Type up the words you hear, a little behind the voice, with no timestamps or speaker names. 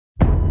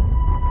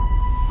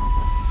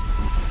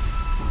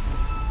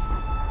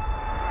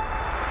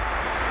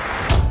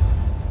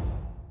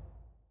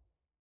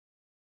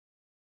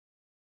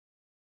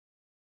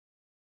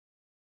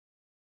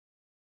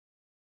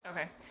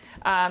Okay.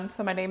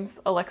 So my name's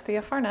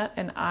Alexia Farnett,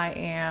 and I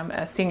am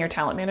a senior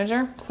talent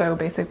manager. So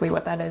basically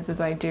what that is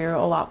I do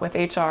a lot with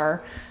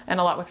HR and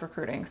a lot with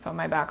recruiting. So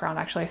my background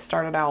actually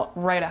started out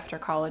right after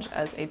college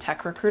as a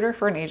tech recruiter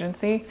for an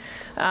agency.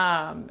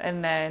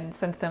 And then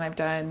since then I've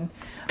done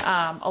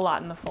a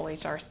lot in the full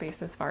HR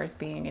space as far as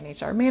being an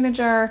HR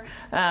manager,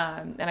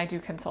 and I do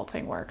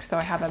consulting work. So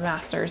I have a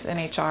master's in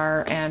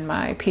HR and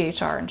my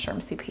PHR and SHRM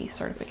CP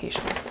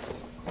certifications.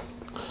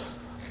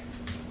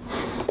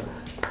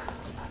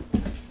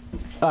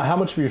 How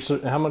much of your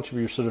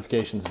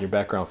certifications and your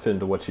background fit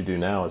into what you do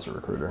now as a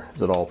recruiter?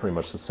 Is it all pretty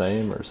much the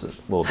same, or is it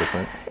a little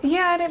different?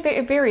 Yeah,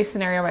 it varies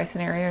scenario by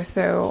scenario.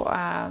 So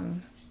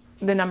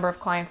the number of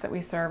clients that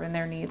we serve and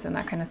their needs and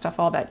that kind of stuff,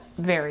 all that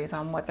varies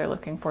on what they're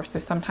looking for. So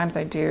sometimes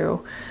I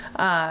do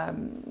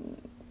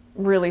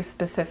really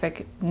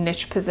specific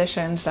niche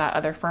positions that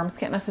other firms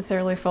can't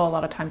necessarily fill. A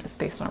lot of times it's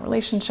based on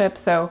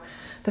relationships. So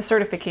the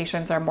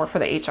certifications are more for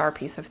the HR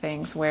piece of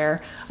things,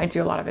 where I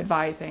do a lot of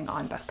advising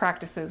on best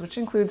practices, which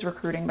includes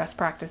recruiting best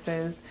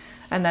practices.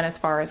 And then as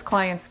far as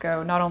clients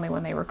go, not only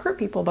when they recruit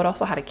people, but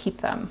also how to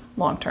keep them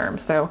long term.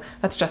 So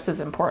that's just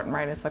as important,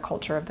 right, as the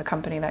culture of the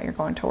company that you're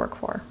going to work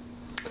for.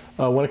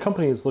 When a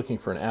company is looking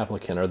for an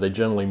applicant, are they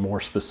generally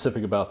more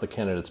specific about the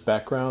candidate's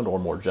background or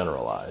more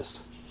generalized?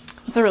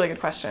 That's a really good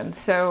question.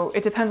 So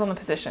it depends on the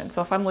position.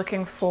 So if I'm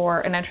looking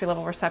for an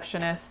entry-level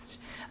receptionist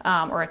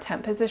or a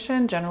temp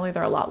position, generally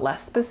they're a lot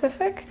less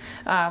specific.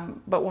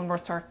 But when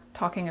we're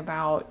talking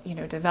about,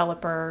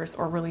 developers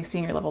or really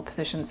senior level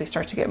positions, they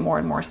start to get more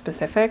and more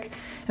specific.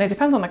 And it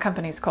depends on the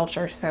company's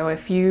culture. So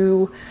if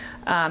you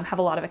have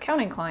a lot of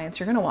accounting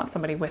clients, you're going to want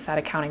somebody with that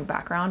accounting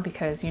background,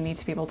 because you need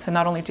to be able to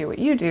not only do what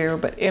you do,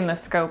 but in the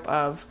scope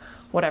of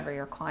whatever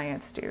your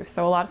clients do.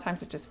 So a lot of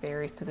times it just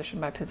varies position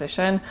by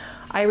position.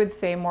 I would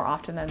say more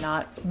often than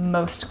not,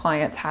 most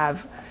clients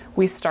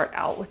we start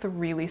out with a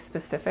really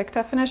specific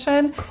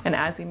definition, and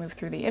as we move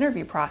through the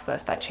interview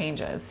process, that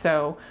changes.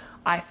 So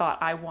I thought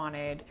I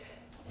wanted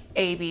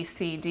A, B,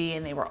 C, D,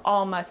 and they were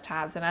all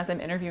must-haves. And as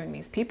I'm interviewing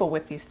these people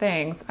with these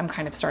things, I'm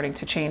kind of starting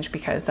to change,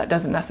 because that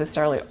doesn't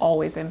necessarily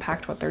always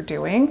impact what they're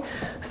doing.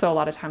 So a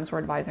lot of times we're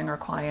advising our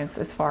clients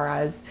as far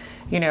as,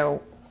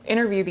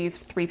 interview these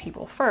 3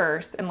 people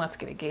first, and let's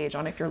get a gauge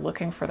on if you're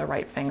looking for the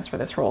right things for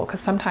this role.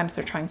 Because sometimes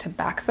they're trying to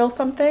backfill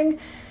something,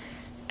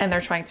 and they're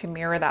trying to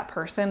mirror that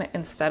person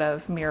instead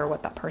of mirror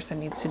what that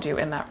person needs to do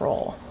in that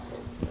role.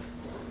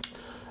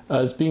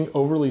 Is being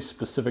overly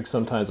specific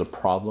sometimes a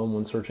problem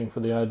when searching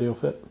for the ideal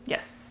fit?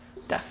 Yes,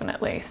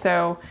 definitely.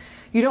 So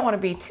you don't want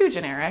to be too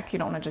generic. You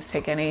don't want to just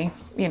take any,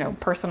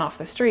 person off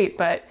the street,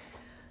 but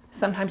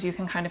sometimes you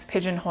can kind of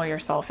pigeonhole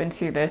yourself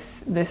into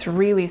this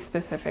really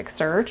specific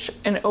search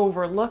and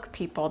overlook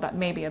people that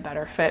may be a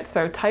better fit.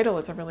 So title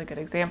is a really good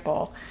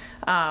example.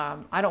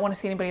 I don't want to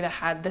see anybody that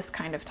had this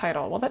kind of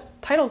title. Well,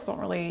 titles don't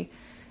really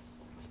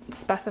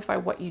specify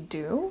what you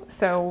do.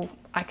 So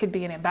I could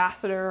be an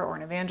ambassador or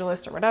an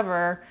evangelist or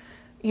whatever,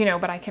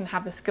 but I can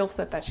have the skill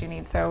set that you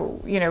need.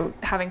 So,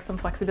 having some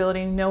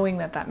flexibility, knowing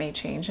that may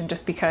change. And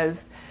just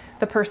because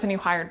the person you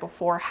hired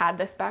before had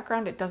this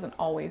background, it doesn't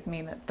always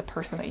mean that the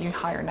person that you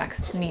hire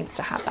next needs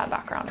to have that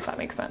background, if that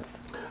makes sense.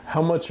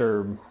 How much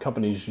are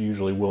companies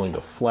usually willing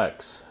to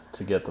flex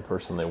to get the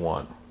person they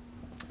want?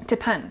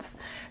 Depends.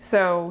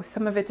 So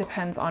some of it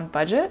depends on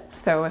budget.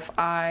 So if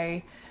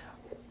I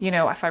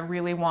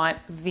really want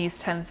these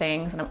 10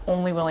 things and I'm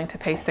only willing to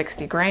pay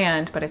 60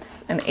 grand, but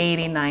it's an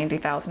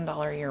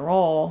 $80,000-$90,000 a year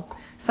role,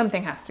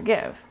 something has to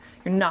give.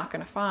 You're not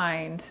going to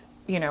find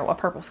a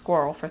purple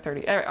squirrel for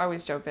 30. I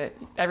always joke that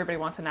everybody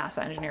wants a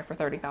NASA engineer for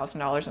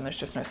 $30,000, and there's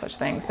just no such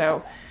thing.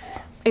 So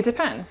it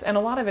depends. And a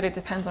lot of it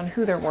depends on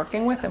who they're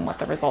working with and what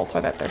the results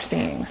are that they're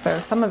seeing. So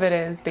some of it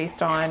is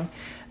based on,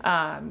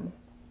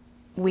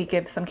 we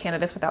give some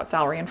candidates without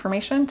salary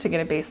information to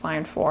get a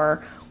baseline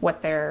for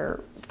what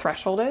their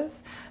threshold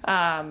is.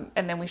 And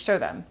then we show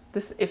them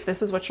if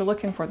this is what you're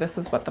looking for, this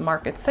is what the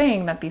market's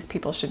saying that these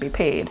people should be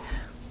paid.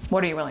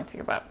 What are you willing to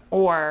give up?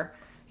 Or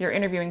you're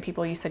interviewing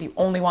people, you said you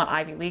only want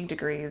Ivy League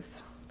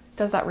degrees.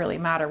 Does that really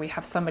matter? We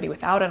have somebody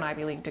without an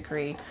Ivy League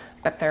degree,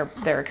 but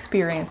their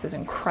experience is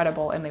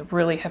incredible and they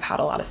really have had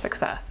a lot of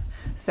success.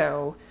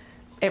 So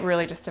it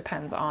really just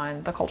depends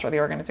on the culture of the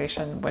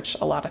organization, which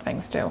a lot of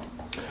things do.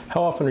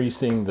 How often are you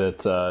seeing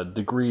that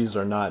degrees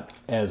are not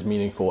as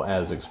meaningful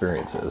as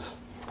experiences?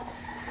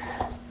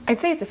 I'd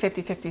say it's a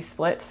 50-50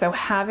 split. So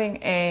having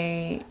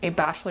a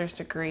bachelor's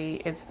degree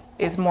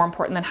is more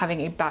important than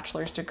having a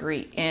bachelor's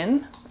degree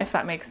in, if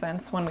that makes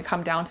sense, when we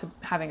come down to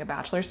having a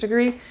bachelor's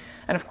degree.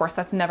 And of course,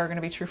 that's never going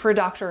to be true for a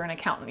doctor or an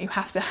accountant. You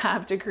have to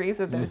have degrees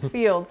of those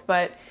fields.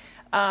 But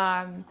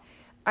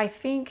I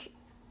think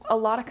a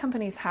lot of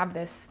companies have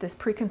this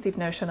preconceived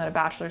notion that a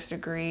bachelor's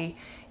degree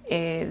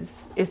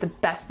is the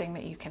best thing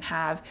that you can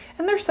have.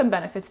 And there's some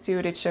benefits to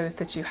it. It shows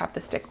that you have the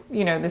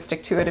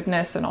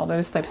stick-to-itiveness and all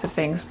those types of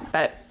things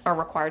that are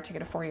required to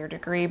get a 4-year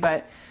degree.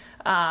 But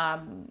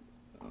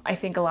I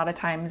think a lot of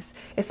times,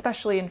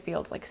 especially in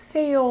fields like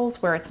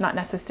sales, where it's not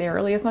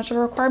necessarily as much of a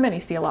requirement, you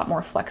see a lot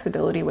more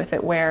flexibility with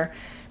it, where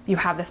you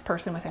have this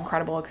person with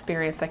incredible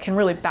experience that can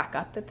really back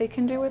up that they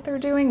can do what they're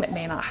doing, that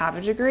may not have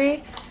a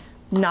degree.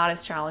 Not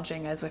as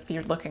challenging as if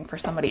you're looking for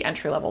somebody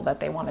entry level that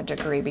they want a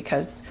degree,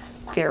 because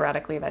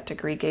theoretically that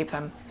degree gave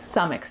them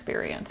some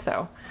experience.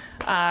 So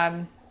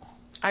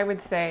I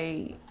would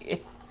say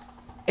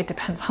it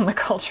depends on the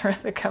culture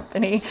of the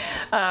company.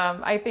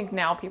 I think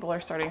now people are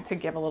starting to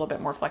give a little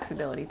bit more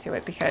flexibility to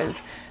it, because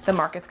the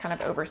market's kind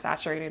of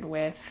oversaturated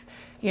with,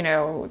 you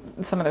know,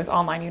 some of those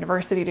online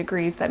university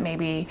degrees that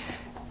maybe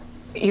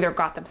either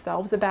got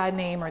themselves a bad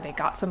name or they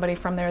got somebody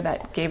from there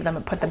that gave them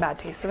put the bad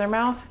taste in their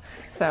mouth.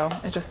 So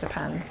it just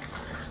depends.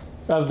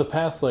 Of the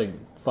past like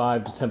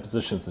 5 to 10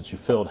 positions that you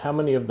filled, how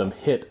many of them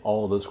hit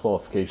all of those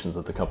qualifications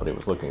that the company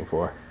was looking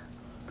for?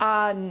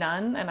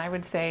 None. And I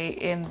would say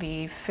in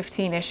the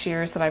 15-ish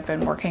years that I've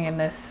been working in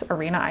this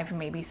arena, I've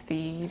maybe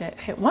seen it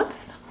hit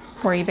once,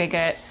 where they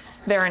get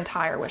their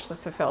entire wish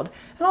list fulfilled.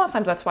 And a lot of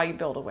times that's why you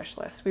build a wish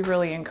list. We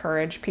really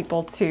encourage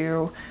people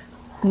to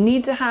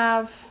need to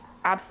have,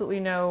 absolutely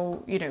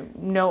no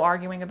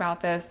arguing about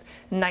this,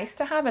 nice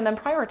to have, and then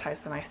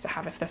prioritize the nice to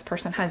have. If this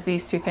person has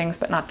these 2 things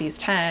but not these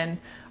 10,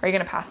 are you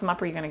going to pass them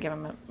up, or are you going to give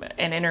them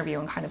an interview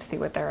and kind of see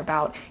what they're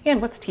about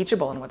and what's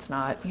teachable and what's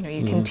not? You know,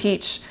 you can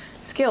teach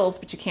skills,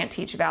 but you can't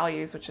teach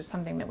values, which is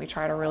something that we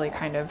try to really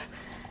kind of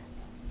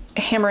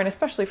hammer in,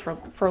 especially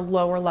for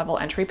lower level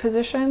entry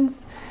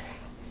positions.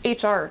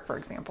 HR, for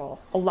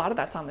example, a lot of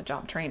that's on the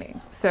job training.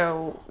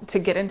 So to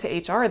get into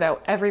HR though,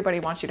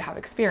 everybody wants you to have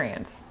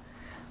experience.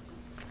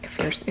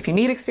 If you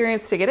need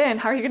experience to get in,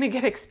 how are you going to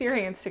get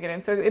experience to get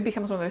in? So it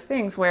becomes one of those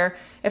things where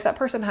if that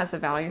person has the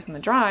values and the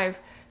drive,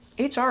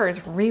 HR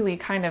is really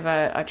kind of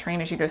a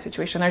train as you go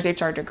situation. There's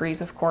HR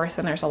degrees, of course,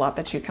 and there's a lot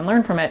that you can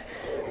learn from it,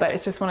 but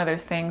it's just one of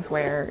those things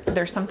where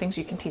there's some things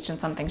you can teach and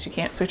some things you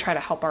can't. So we try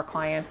to help our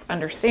clients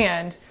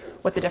understand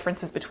what the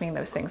differences between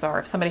those things are.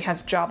 If somebody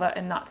has Java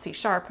and not C#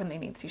 and they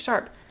need C#,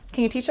 can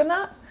you teach them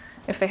that?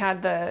 If they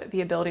had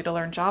the ability to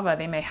learn Java,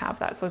 they may have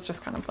that. So it's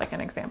just kind of like an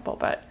example,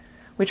 but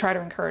we try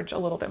to encourage a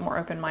little bit more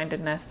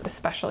open-mindedness,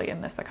 especially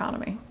in this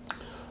economy.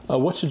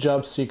 What should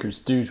job seekers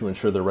do to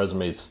ensure their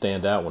resumes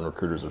stand out when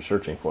recruiters are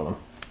searching for them?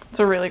 It's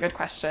a really good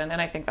question,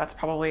 and I think that's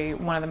probably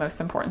one of the most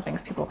important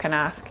things people can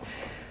ask.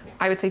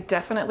 I would say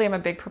definitely I'm a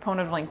big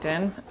proponent of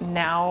LinkedIn.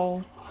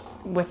 Now,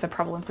 with the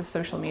prevalence of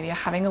social media,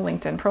 having a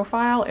LinkedIn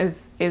profile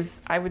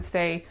is I would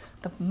say,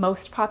 the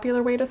most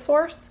popular way to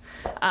source.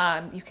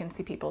 You can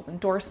see people's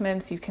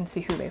endorsements, you can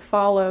see who they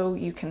follow,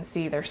 you can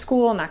see their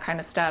school and that kind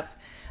of stuff.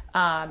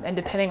 And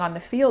depending on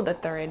the field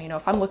that they're in, you know,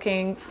 if I'm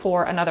looking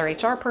for another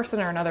HR person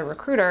or another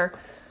recruiter,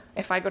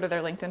 if I go to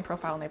their LinkedIn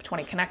profile and they have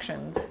 20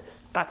 connections,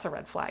 that's a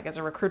red flag. As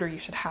a recruiter, you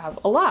should have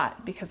a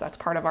lot, because that's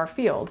part of our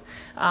field.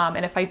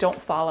 And if I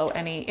don't follow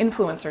any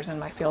influencers in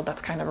my field,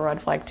 that's kind of a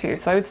red flag too.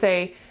 So I would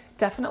say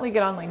definitely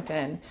get on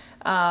LinkedIn.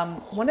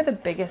 One of the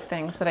biggest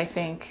things that I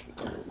think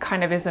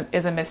kind of is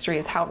a mystery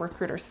is how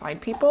recruiters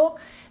find people.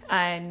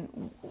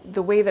 And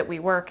the way that we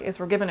work is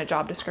we're given a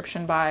job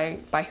description by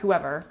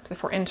whoever. So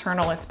if we're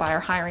internal, it's by our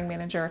hiring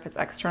manager. If it's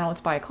external,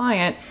 it's by a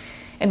client.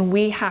 And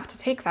we have to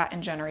take that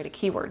and generate a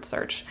keyword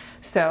search.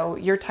 So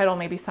your title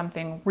may be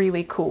something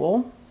really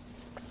cool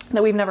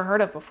that we've never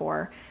heard of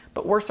before,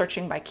 but we're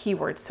searching by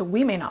keywords, so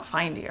we may not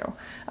find you.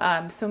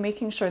 So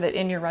making sure that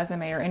in your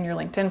resume or in your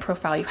LinkedIn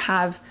profile, you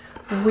have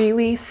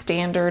really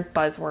standard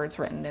buzzwords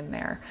written in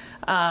there.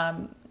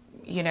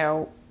 You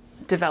know,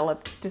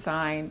 developed,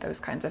 designed, those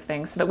kinds of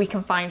things, so that we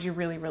can find you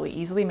really, really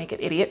easily, make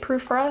it idiot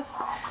proof for us.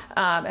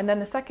 And then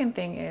the second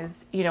thing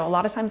is, you know, a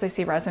lot of times I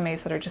see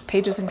resumes that are just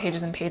pages and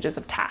pages and pages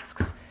of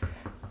tasks.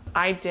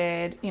 I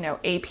did, you know,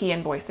 AP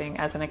invoicing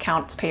as an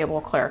accounts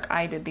payable clerk.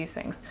 I did these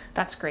things.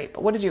 That's great,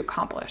 but what did you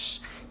accomplish?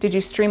 Did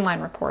you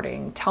streamline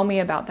reporting? Tell me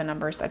about the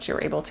numbers that you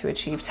were able to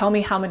achieve. Tell me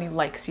how many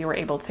likes you were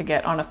able to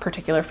get on a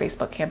particular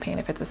Facebook campaign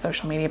if it's a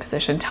social media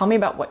position. Tell me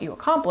about what you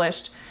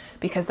accomplished,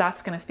 because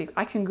that's going to speak.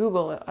 I can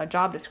Google a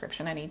job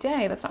description any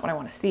day. That's not what I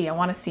want to see. I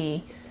want to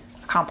see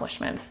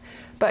accomplishments.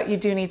 But you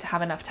do need to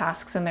have enough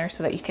tasks in there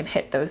so that you can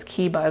hit those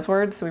key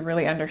buzzwords, so we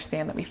really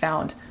understand that we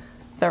found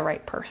the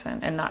right person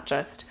and not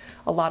just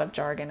a lot of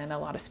jargon and a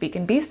lot of speak.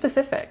 And be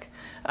specific.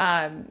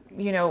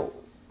 You know,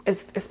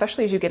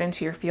 especially as you get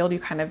into your field, you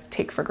kind of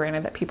take for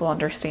granted that people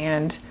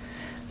understand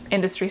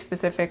industry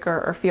specific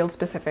or field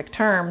specific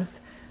terms.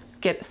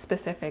 Get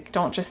specific.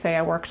 Don't just say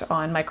I worked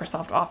on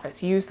Microsoft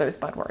Office. Use those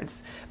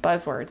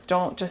buzzwords.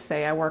 Don't just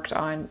say I worked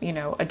on, you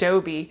know,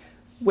 Adobe.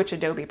 Which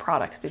Adobe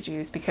products did you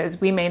use? Because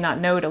we may not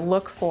know to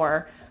look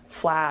for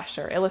Flash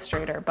or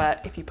Illustrator,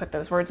 but if you put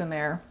those words in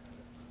there,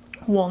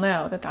 we'll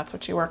know that that's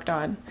what you worked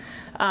on.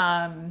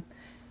 And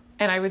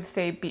I would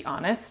say be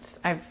honest.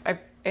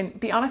 And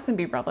be honest and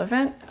be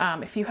relevant.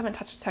 If you haven't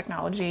touched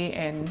technology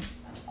in,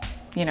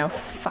 you know,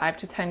 5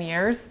 to 10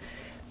 years,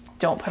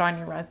 don't put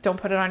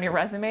it on your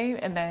resume,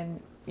 and then,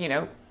 you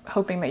know,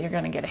 hoping that you're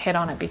going to get a hit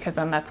on it, because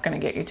then that's going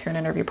to get you to an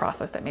interview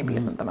process that maybe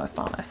isn't the most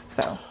honest.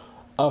 So,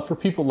 for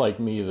people like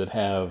me that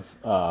have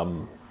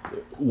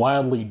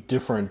wildly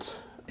different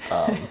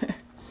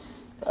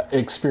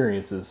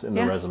experiences in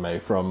the resume,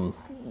 from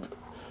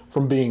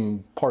from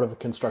being part of a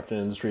construction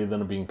industry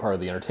than being part of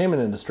the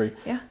entertainment industry,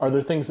 Yeah. are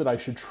there things that I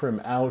should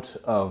trim out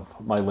of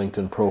my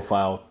LinkedIn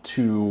profile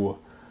to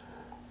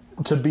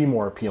be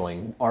more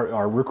appealing?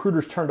 Are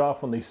recruiters turned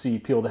off when they see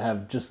people that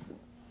have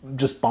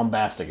just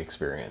bombastic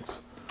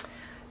experience?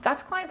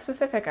 That's client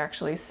specific,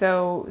 actually.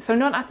 So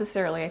not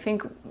necessarily. I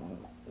think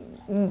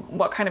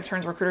what kind of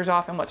turns recruiters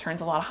off and what turns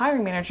a lot of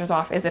hiring managers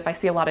off is if I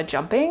see a lot of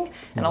jumping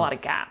and a lot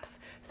of gaps.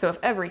 So if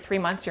every 3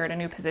 months you're at a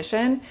new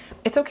position,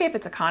 it's okay if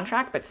it's a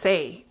contract, but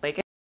say,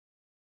 like,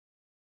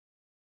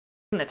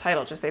 in the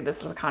title, just say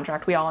this was a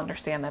contract. We all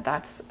understand that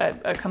that's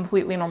a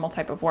completely normal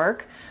type of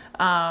work.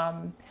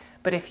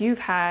 But if you've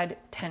had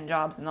 10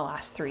 jobs in the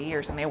last 3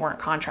 years and they weren't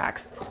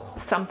contracts,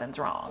 something's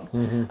wrong.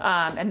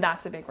 And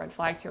that's a big red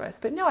flag to us.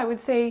 But no, I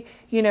would say,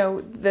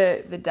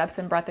 the depth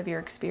and breadth of your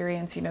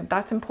experience,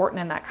 that's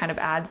important, and that kind of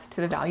adds to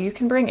the value you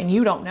can bring. And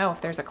you don't know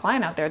if there's a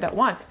client out there that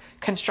wants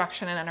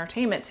construction and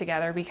entertainment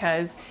together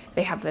because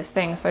they have this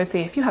thing. So I'd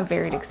say if you have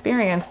varied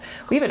experience,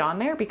 leave it on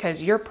there,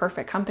 because your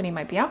perfect company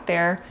might be out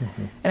there.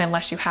 And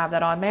unless you have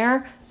that on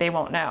there, they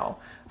won't know.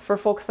 For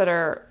folks that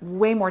are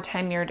way more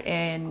tenured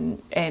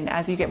in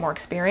as you get more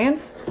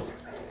experience,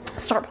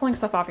 start pulling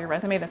stuff off your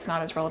resume that's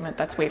not as relevant,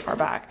 that's way far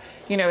back.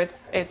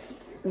 It's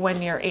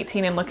when you're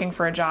 18 and looking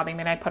for a job. I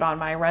mean, I put on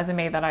my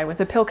resume that I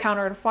was a pill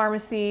counter at a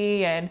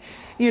pharmacy, and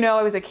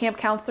I was a camp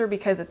counselor,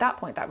 because at that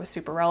point that was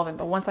super relevant.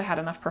 But once I had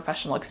enough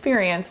professional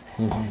experience,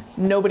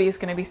 nobody's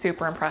going to be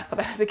super impressed that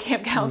I was a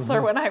camp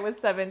counselor when I was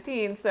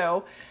 17.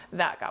 So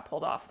that got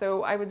pulled off.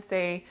 So I would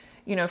say,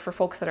 for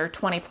folks that are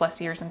 20 plus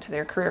years into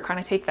their career, kind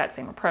of take that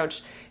same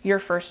approach. Your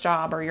first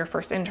job or your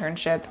first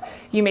internship,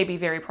 you may be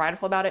very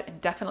prideful about it and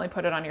definitely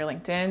put it on your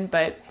LinkedIn,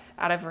 but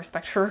out of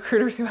respect for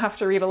recruiters who have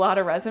to read a lot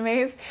of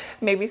resumes,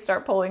 maybe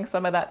start pulling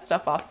some of that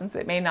stuff off, since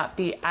it may not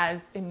be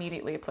as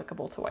immediately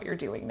applicable to what you're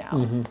doing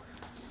now.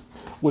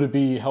 Would it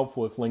be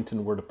helpful if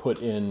LinkedIn were to put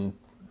in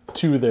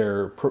to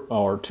their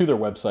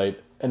website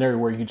an area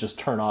where you just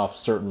turn off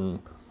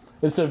certain,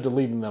 instead of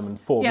deleting them in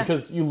full,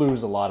 because you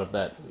lose a lot of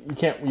that.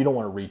 You don't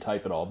want to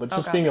retype it all, but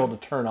just being able to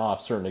turn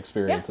off certain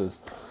experiences.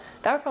 Yeah.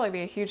 That would probably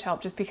be a huge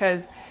help, just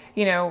because,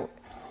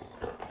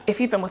 if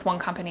you've been with one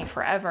company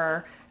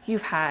forever,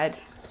 you've had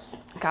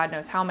God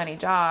knows how many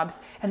jobs,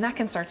 and that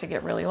can start to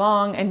get really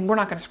long, and we're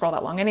not going to scroll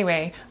that long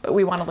anyway, but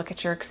we want to look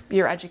at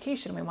your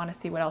education. We want to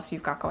see what else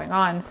you've got going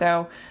on.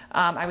 So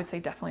I would say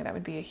definitely that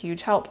would be a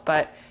huge help.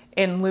 But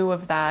in lieu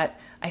of that,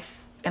 I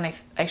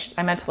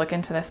meant to look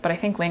into this, but I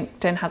think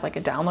LinkedIn has like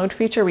a download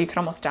feature where you can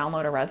almost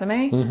download a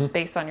resume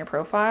based on your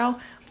profile,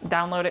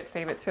 download it,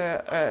 save it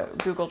to a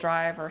Google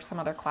Drive or some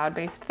other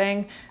cloud-based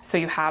thing, so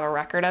you have a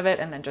record of it,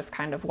 and then just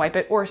kind of wipe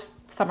it or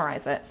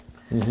summarize it.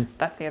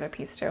 That's the other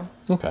piece too.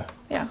 Okay.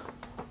 Yeah.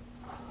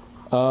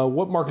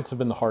 What markets have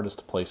been the hardest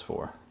to place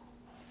for?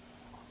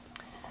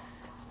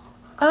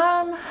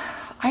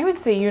 I would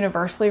say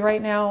universally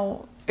right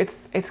now,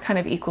 it's kind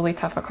of equally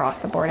tough across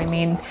the board. I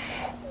mean,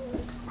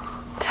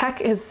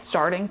 tech is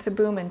starting to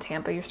boom in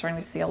Tampa. You're starting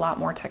to see a lot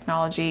more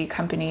technology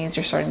companies.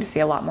 You're starting to see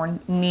a lot more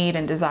need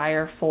and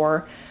desire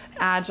for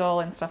agile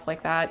and stuff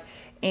like that.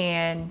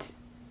 And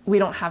we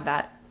don't have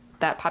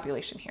that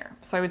population here.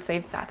 So I would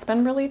say that's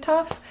been really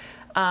tough.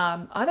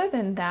 Other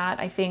than that,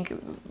 I think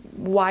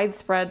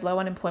widespread low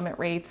unemployment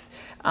rates,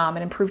 an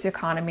improved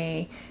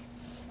economy,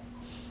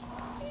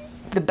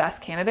 the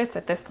best candidates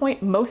at this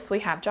point mostly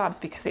have jobs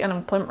because the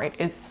unemployment rate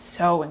is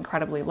so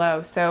incredibly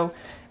low. So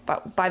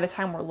but by the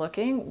time we're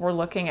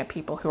looking at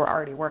people who are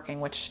already working,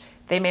 which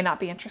they may not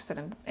be interested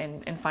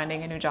in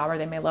finding a new job, or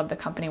they may love the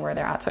company where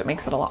they're at. So it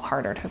makes it a lot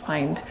harder to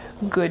find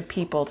good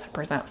people to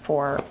present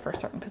for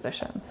certain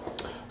positions.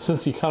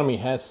 Since the economy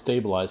has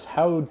stabilized,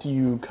 how do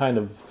you kind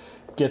of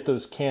get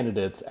those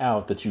candidates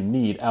out that you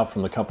need out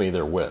from the company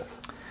they're with?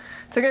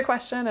 It's a good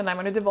question, and I'm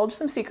going to divulge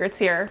some secrets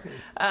here.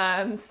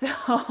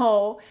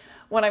 So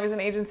when I was an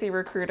agency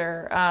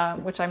recruiter,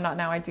 which I'm not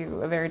now, I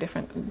do a very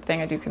different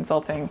thing. I do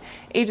consulting.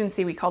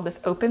 Agency, we call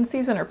this open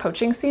season or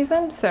poaching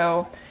season.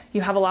 So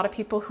you have a lot of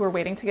people who are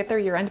waiting to get their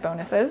year-end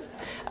bonuses,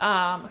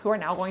 who are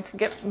now going to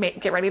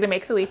get ready to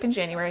make the leap in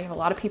January. You have a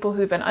lot of people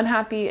who've been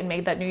unhappy and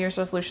made that New Year's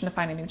resolution to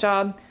find a new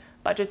job.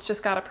 Budgets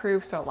just got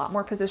approved, so a lot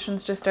more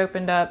positions just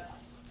opened up.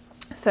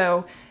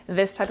 So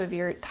this time of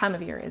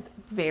year is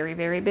very,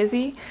 very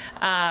busy.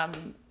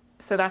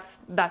 So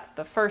that's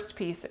the first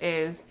piece,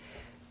 is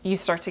you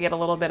start to get a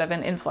little bit of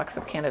an influx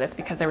of candidates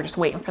because they were just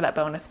waiting for that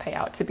bonus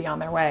payout to be on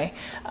their way.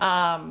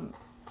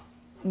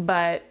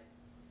 But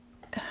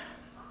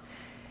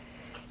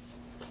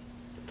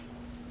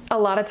a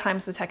lot of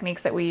times the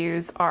techniques that we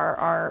use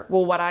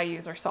what I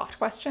use are soft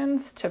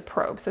questions to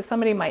probe. So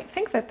somebody might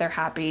think that they're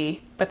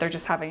happy, but they're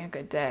just having a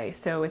good day.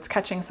 So it's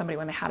catching somebody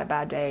when they had a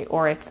bad day,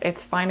 or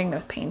it's finding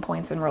those pain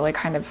points and really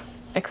kind of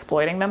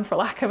exploiting them, for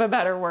lack of a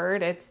better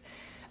word. It's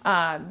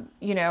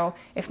You know,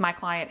 if my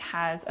client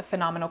has a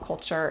phenomenal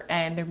culture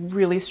and a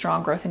really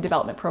strong growth and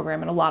development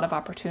program and a lot of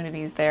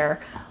opportunities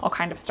there, I'll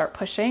kind of start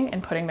pushing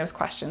and putting those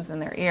questions in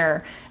their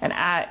ear. And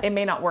it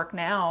may not work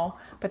now,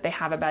 but they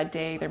have a bad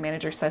day, their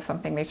manager says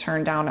something, they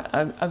turn down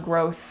a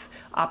growth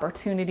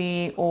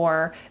opportunity,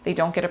 or they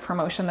don't get a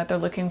promotion that they're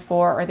looking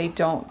for, or they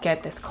don't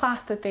get this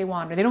class that they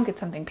want, or they don't get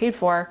something paid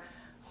for,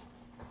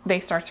 they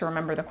start to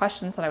remember the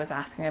questions that I was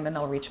asking them, and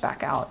they'll reach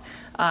back out.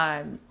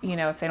 You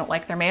know, if they don't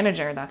like their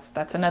manager,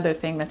 that's another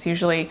thing that's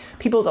usually,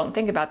 people don't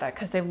think about that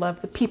because they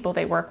love the people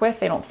they work with.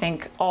 They don't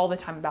think all the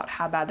time about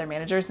how bad their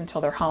manager is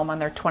until they're home on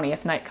their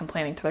 20th night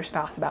complaining to their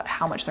spouse about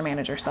how much their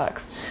manager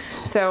sucks.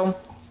 So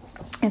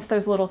it's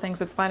those little things.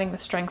 It's finding the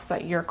strengths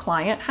that your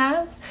client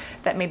has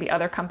that maybe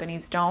other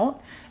companies don't,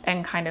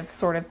 and kind of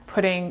sort of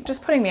putting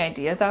the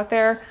ideas out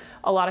there.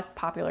 A lot of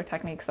popular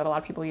techniques that a lot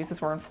of people use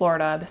is we're in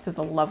Florida. This is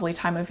a lovely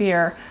time of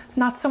year.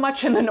 Not so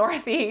much in the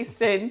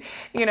Northeast and,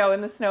 you know,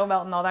 in the snow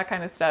melt and all that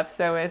kind of stuff.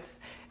 So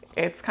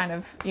it's kind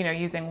of, you know,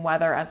 using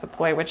weather as a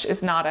ploy, which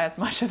is not as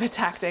much of a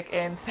tactic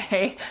in,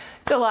 say,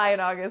 July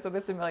and August when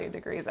it's a million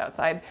degrees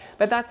outside.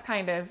 But that's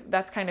kind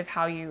of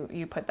how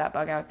you put that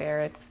bug out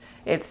there.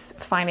 It's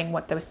finding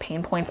what those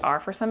pain points are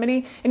for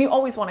somebody, and you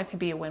always want it to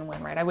be a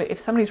win-win, right? If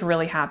somebody's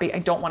really happy, I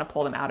don't want to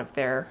pull them out of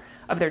their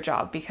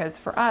job, because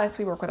for us,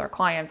 we work with our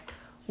clients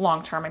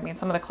long term. I mean,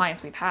 some of the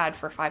clients we've had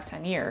for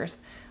 5-10 years,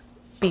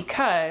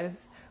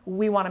 because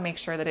we want to make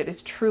sure that it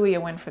is truly a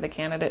win for the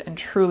candidate and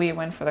truly a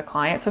win for the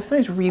client. So if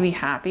somebody's really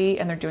happy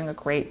and they're doing a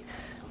great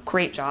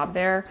job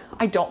there,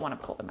 I don't want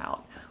to pull them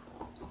out.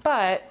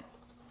 But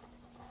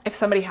if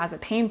somebody has a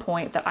pain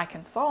point that I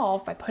can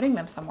solve by putting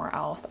them somewhere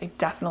else, I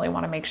definitely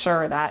want to make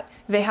sure that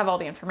they have all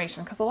the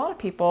information, because a lot of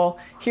people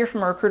hear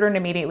from a recruiter and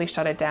immediately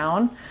shut it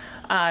down.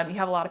 You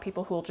have a lot of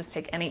people who will just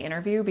take any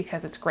interview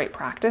because it's great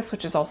practice,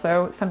 which is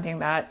also something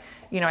that,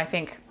 you know, I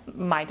think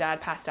my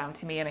dad passed down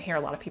to me, and I hear a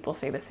lot of people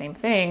say the same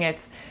thing.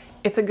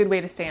 It's a good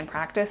way to stay in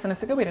practice, and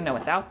it's a good way to know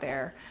what's out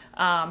there.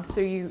 So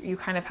you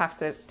kind of have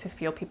to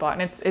feel people out,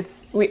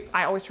 and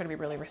I always try to be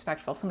really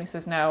respectful. If somebody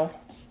says no,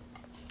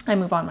 I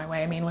move on my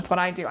way. I mean, with what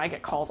I do, I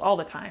get calls all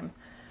the time.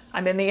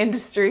 I'm in the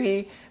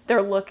industry,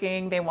 they're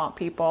looking, they want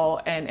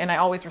people, and I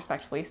always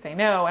respectfully say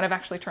no. And I've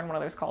actually turned one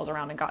of those calls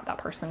around and got that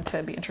person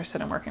to be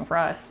interested in working for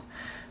us,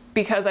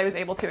 because I was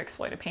able to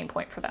exploit a pain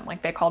point for them.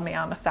 Like, they called me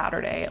on a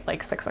Saturday at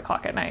like 6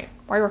 o'clock at night.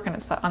 Why are you working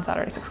on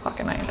Saturday, 6 o'clock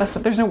at night?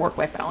 There's no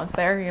work-life balance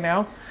there, you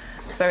know?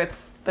 So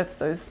it's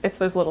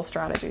those little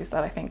strategies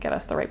that I think get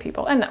us the right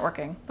people. And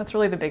networking. That's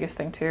really the biggest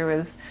thing too,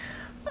 is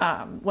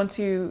once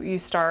you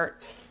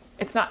start,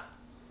 it's not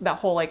that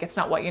whole, like, it's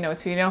not what you know,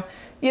 it's who you know.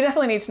 You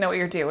definitely need to know what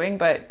you're doing,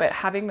 but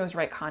having those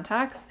right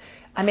contacts,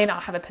 I may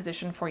not have a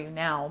position for you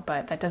now,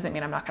 but that doesn't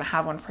mean I'm not going to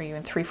have one for you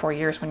in 3-4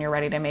 years when you're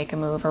ready to make a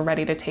move or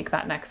ready to take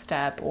that next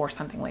step or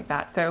something like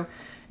that. So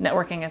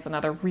networking is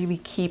another really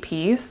key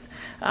piece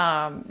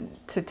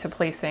to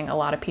placing a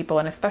lot of people.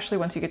 And especially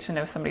once you get to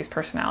know somebody's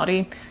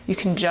personality, you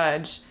can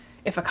judge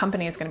if a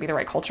company is going to be the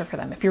right culture for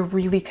them. If you're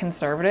really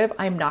conservative,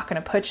 I'm not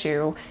going to put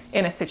you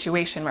in a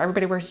situation where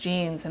everybody wears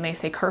jeans and they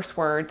say curse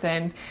words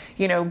and,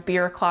 you know,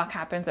 beer o'clock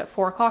happens at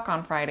 4 o'clock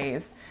on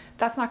Fridays.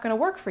 That's not going to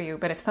work for you.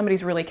 But if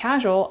somebody's really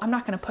casual, I'm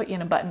not going to put you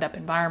in a buttoned up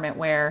environment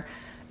where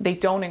they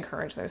don't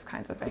encourage those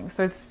kinds of things.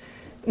 So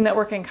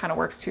networking kind of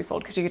works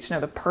twofold, because you get to know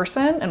the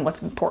person and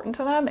what's important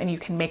to them, and you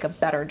can make a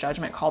better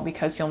judgment call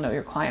because you'll know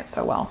your client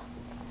so well.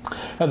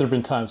 Have there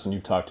been times when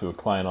you've talked to a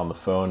client on the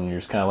phone and you're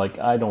just kind of like,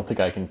 I don't think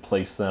I can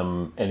place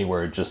them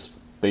anywhere just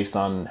based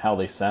on how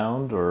they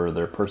sound or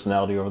their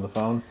personality over the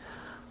phone?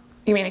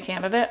 You mean a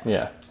candidate?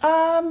 Yeah.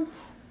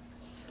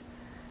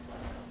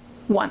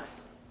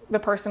 Once. The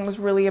person was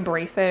really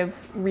abrasive,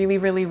 really,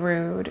 really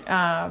rude,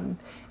 and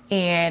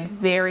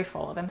very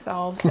full of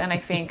themselves. And I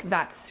think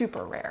that's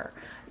super rare.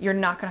 You're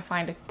not going to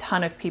find a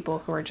ton of people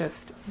who are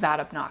just that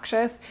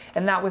obnoxious.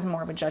 And that was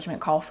more of a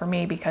judgment call for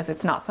me, because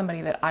it's not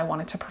somebody that I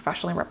wanted to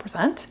professionally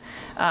represent,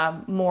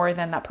 more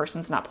than that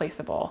person's not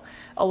placeable.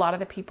 A lot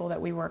of the people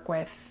that we work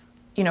with,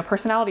 you know,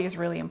 personality is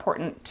really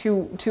important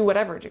to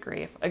whatever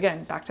degree.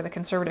 Again, back to the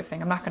conservative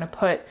thing, I'm not going to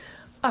put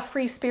a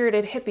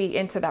free-spirited hippie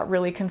into that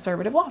really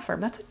conservative law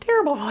firm. That's a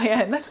terrible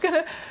plan. It's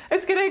gonna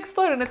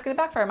explode and it's gonna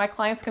backfire. My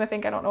client's gonna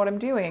think I don't know what I'm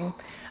doing.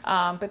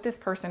 But this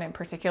person in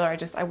particular,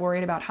 I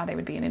worried about how they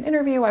would be in an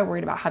interview. I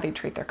worried about how they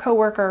treat their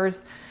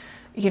coworkers.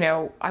 You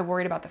know, I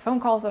worried about the phone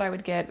calls that I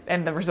would get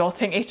and the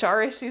resulting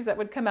HR issues that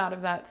would come out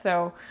of that.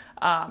 So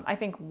I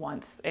think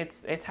once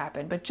it's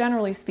happened, but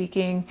generally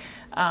speaking,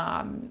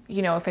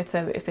 you know, if it's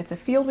a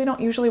field we don't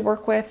usually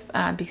work with,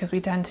 because we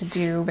tend to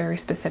do very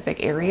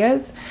specific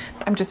areas,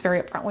 I'm just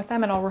very upfront with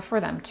them and I'll refer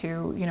them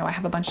to, you know, I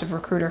have a bunch of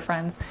recruiter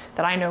friends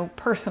that I know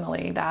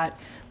personally that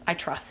I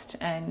trust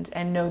and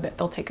know that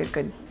they'll take a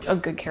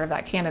good care of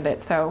that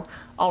candidate. So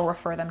I'll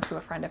refer them to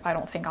a friend if I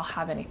don't think I'll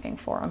have anything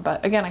for them.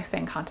 But again, I stay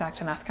in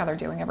contact and ask how they're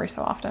doing every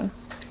so often.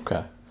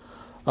 Okay.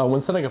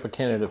 When setting up a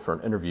candidate for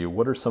an interview,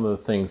 what are some of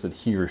the things that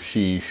he or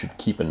she should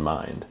keep in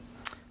mind?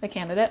 The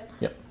candidate?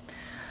 Yep.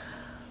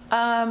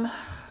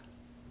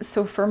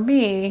 So for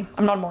me,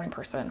 I'm not a morning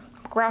person.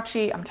 I'm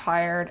grouchy, I'm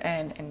tired,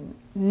 and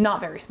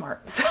not very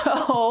smart.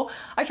 So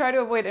I try to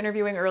avoid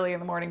interviewing early in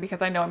the morning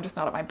because I know I'm just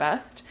not at my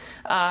best.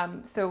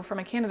 So from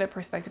a candidate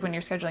perspective, when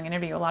you're scheduling an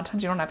interview, a lot of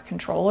times you don't have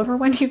control over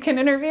when you can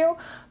interview,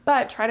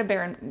 but try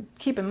to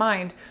keep in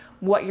mind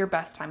what your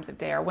best times of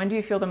day are. When do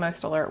you feel the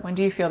most alert? When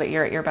do you feel that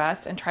you're at your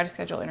best? And try to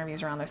schedule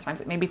interviews around those times.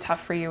 It may be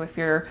tough for you if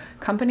your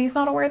company's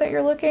not aware that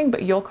you're looking,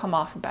 but you'll come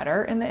off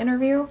better in the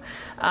interview.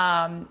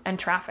 And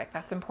traffic,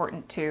 that's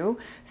important too.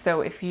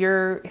 So if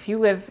you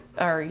live,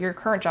 or your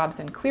current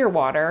job's in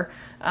Clearwater,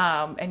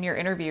 and your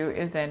interview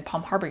is in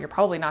Palm Harbor, you're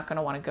probably not going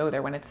to want to go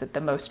there when it's at the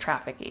most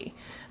traffic-y.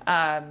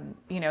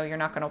 You're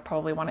not going to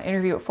probably want to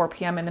interview at 4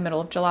 p.m. in the middle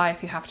of July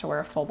if you have to wear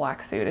a full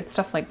black suit. It's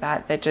stuff like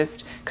that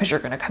just, because you're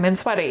going to come in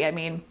sweaty. I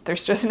mean,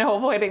 there's just no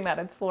avoiding that.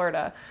 It's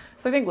Florida.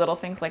 So I think little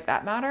things like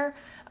that matter.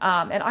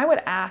 And I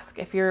would ask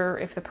if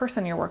the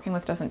person you're working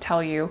with doesn't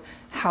tell you,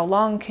 how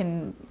long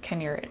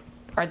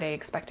are they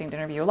expecting to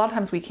interview? A lot of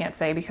times we can't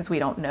say because we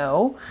don't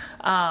know,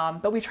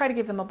 but we try to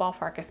give them a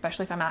ballpark,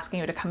 especially if I'm asking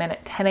you to come in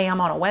at 10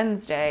 a.m. on a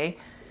Wednesday.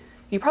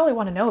 You probably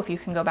want to know if you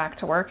can go back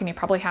to work, and you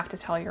probably have to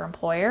tell your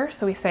employer.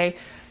 So we say,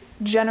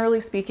 generally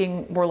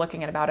speaking, we're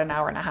looking at about an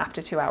hour and a half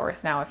to 2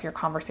 hours. Now, if your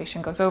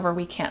conversation goes over,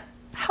 we can't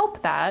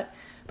help that,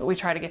 but we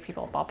try to give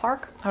people a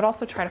ballpark. I would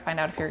also try to find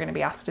out if you're going to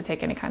be asked to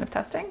take any kind of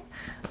testing.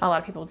 A lot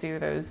of people do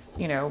those,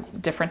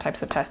 different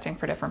types of testing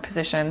for different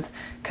positions,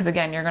 because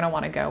again, you're going to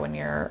want to go when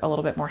you're a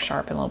little bit more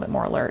sharp and a little bit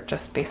more alert,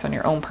 just based on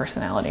your own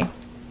personality.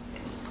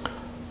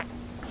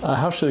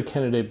 How should a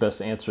candidate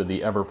best answer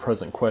the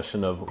ever-present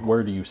question of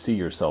where do you see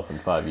yourself in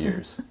 5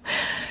 years?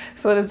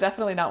 So that is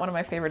definitely not one of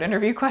my favorite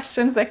interview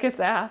questions that gets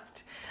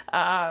asked.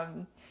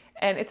 And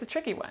it's a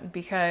tricky one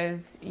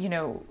because,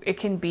 it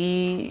can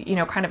be,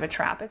 kind of a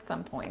trap at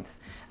some points.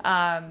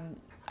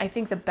 I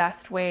think the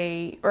best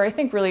way, I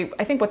think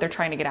what they're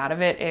trying to get out of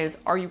it is,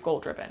 are you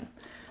goal driven?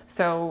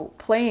 So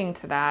playing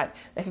to that,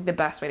 I think the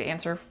best way to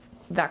answer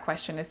that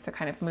question is to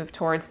kind of move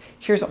towards,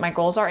 here's what my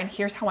goals are and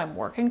here's how I'm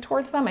working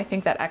towards them. I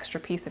think that extra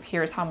piece of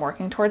here's how I'm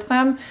working towards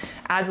them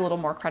adds a little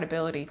more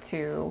credibility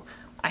to,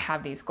 I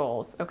have these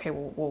goals. Okay,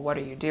 well, what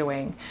are you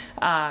doing?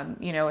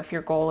 If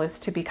your goal is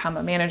to become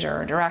a manager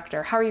or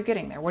director, how are you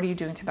getting there? What are you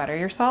doing to better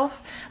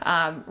yourself?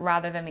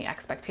 Rather than the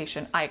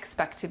expectation, I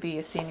expect to be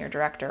a senior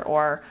director,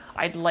 or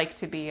I'd like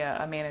to be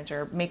a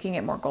manager, making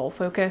it more goal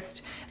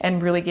focused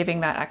and really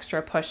giving that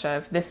extra push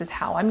of, this is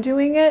how I'm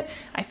doing it,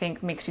 I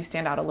think makes you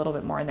stand out a little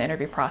bit more in the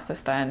interview process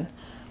than,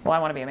 well, I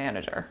want to be a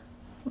manager.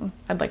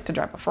 I'd like to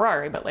drive a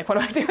Ferrari, but what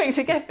am I doing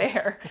to get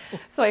there?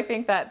 So I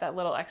think that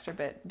little extra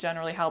bit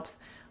generally helps.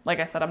 Like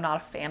I said, I'm not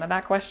a fan of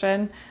that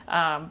question,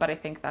 but I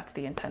think that's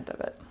the intent of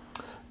it.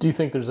 Do you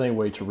think there's any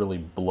way to really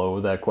blow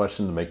that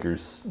question to make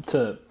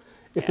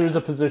if there's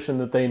a position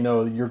that they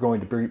know you're going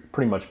to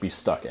pretty much be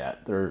stuck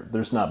at,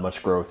 there's not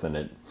much growth in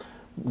it,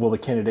 will the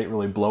candidate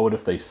really blow it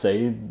if they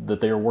say that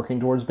they are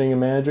working towards being a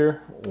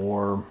manager?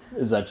 Or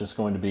is that just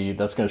going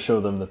to show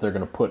them that they're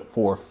going to put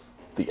forth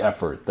the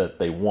effort that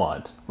they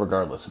want,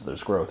 regardless if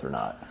there's growth or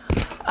not?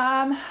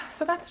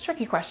 So that's a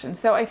tricky question.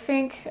 So I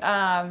think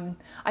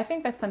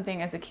that's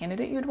something as a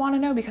candidate you'd want to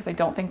know, because I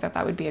don't think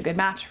that would be a good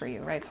match for you,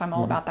 right? So I'm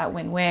all about that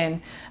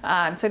win-win. So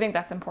I think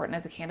that's important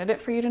as a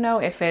candidate for you to know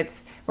if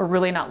we're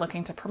really not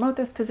looking to promote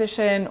this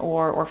position,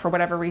 or for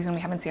whatever reason we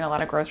haven't seen a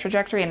lot of growth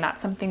trajectory and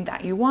that's something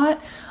that you want.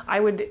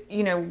 I would,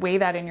 weigh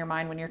that in your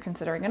mind when you're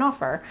considering an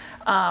offer.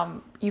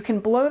 You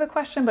can blow the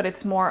question, but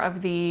it's more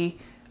of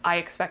I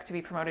expect to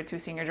be promoted to a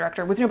senior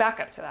director with no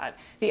backup to that.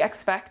 The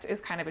expect is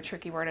kind of a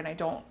tricky word, and I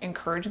don't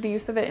encourage the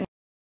use of it in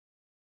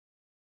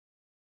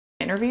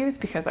interviews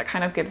because that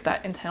kind of gives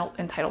that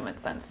entitlement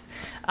sense.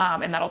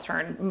 And that'll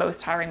turn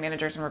most hiring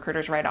managers and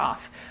recruiters right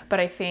off.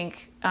 But I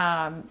think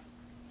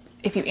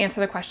if you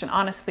answer the question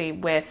honestly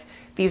with,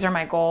 these are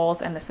my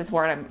goals and this is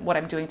what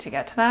I'm doing to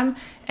get to them,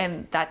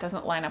 and that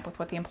doesn't line up with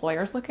what the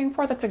employer is looking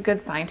for, that's a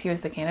good sign to you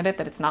as the candidate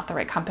that it's not the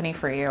right company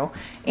for you.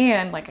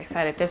 And like I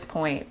said, at this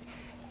point,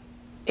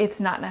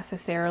 it's not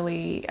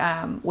necessarily,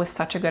 with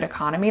such a good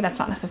economy, that's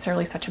not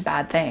necessarily such a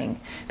bad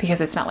thing, because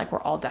it's not like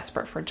we're all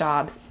desperate for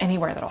jobs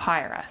anywhere that'll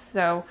hire us.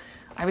 So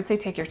I would say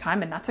take your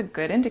time, and that's a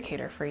good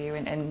indicator for you,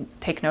 and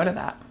take note of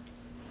that.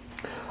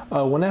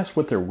 When asked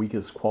what their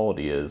weakest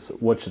quality is,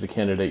 what should a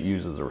candidate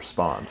use as a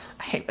response?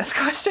 I hate this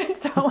question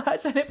so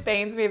much, and it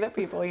pains me that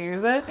people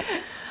use it.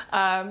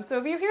 So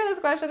if you hear this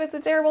question, it's a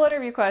terrible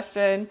interview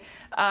question.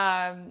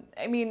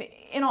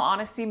 In all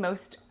honesty,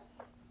 most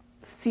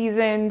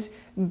seasoned,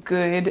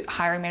 good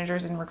hiring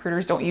managers and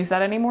recruiters don't use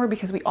that anymore,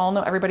 because we all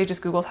know everybody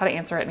just Googles how to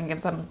answer it and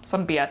gives them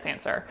some BS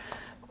answer.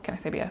 Can I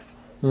say BS?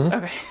 Mm-hmm.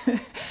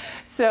 Okay.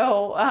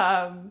 So,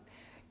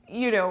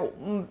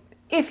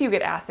 if you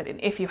get asked it and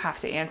if you have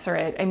to answer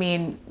it,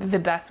 the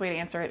best way to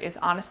answer it is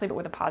honestly, but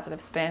with a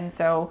positive spin.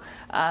 So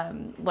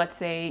let's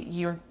say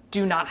you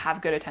do not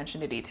have good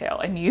attention to detail,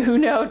 and you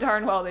know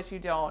darn well that you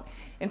don't.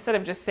 Instead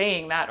of just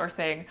saying that, or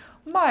saying,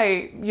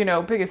 my,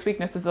 biggest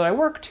weakness is that I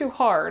work too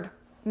hard,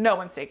 no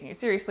one's taking you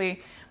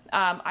seriously.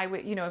 I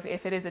would,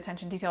 if it is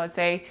attention to detail, I'd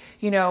say,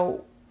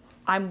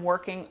 I'm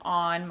working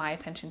on my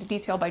attention to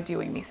detail by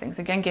doing these things.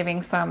 Again,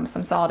 giving some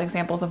solid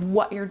examples of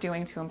what you're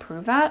doing to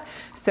improve that.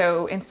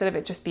 So instead of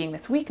it just being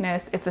this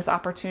weakness, it's this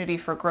opportunity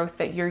for growth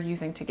that you're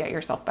using to get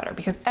yourself better,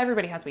 because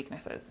everybody has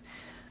weaknesses.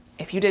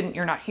 If you didn't,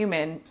 you're not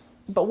human,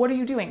 but what are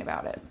you doing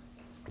about it?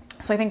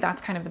 So I think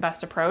that's kind of the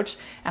best approach.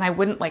 And I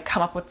wouldn't like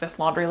come up with this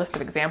laundry list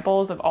of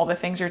examples of all the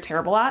things you're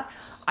terrible at.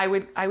 I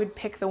would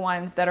pick the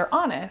ones that are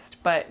honest,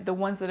 but the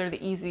ones that are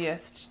the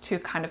easiest to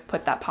kind of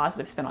put that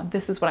positive spin on.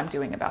 This is what I'm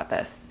doing about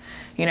this.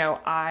 You know,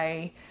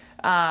 I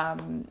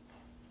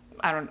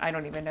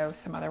don't even know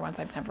some other ones.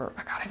 I've never, oh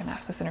God, I haven't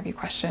asked this interview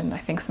question, I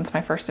think, since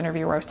my first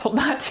interview where I was told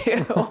not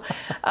to.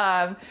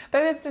 But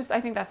it's just,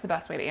 I think that's the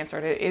best way to answer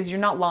it, is you're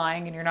not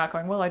lying and you're not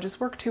going, well, I just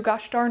work too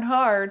gosh darn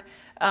hard.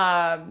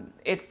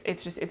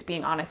 It's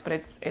being honest, but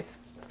it's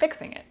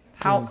fixing it.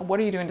 What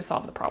are you doing to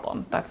solve the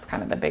problem? That's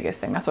kind of the biggest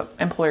thing. That's what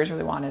employers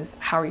really want, is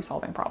how are you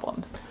solving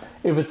problems?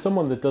 If it's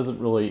someone that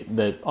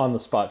that on the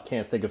spot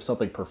can't think of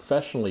something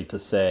professionally to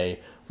say,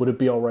 would it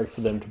be all right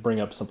for them to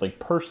bring up something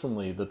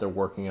personally that they're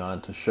working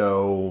on to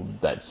show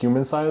that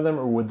human side of them?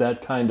 Or would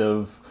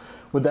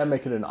that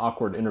make it an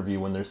awkward interview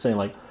when they're saying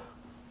like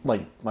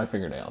my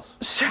fingernails?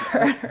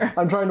 Sure.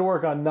 I'm trying to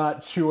work on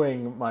not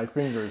chewing my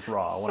fingers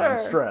raw when I'm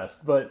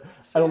stressed, but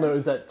I don't know,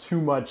 is that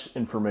too much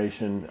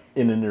information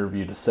in an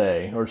interview to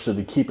say, or should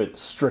they keep it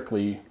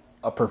strictly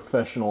a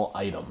professional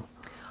item?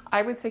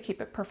 I would say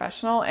keep it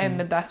professional, and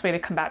the best way to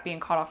combat being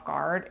caught off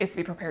guard is to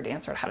be prepared to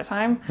answer it ahead of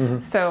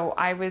time. So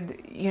I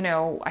would,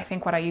 I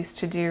think what I used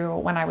to do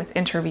when I was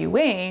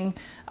interviewing,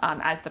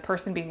 as the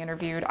person being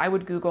interviewed, I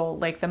would Google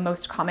like the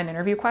most common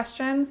interview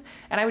questions,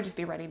 and I would just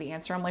be ready to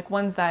answer them, like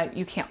ones that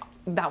you can't,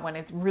 that one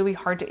is really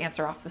hard to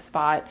answer off the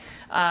spot.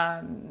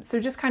 So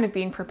just kind of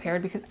being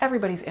prepared, because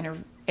everybody's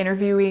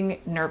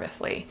interviewing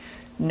nervously.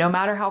 No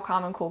matter how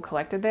calm and cool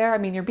collected they are, I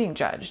mean, you're being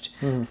judged.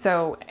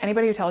 So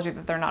anybody who tells you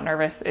that they're not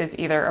nervous is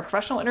either a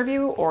professional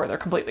interview or they're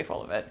completely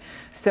full of it.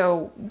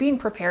 So being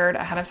prepared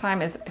ahead of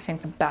time is, I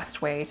think, the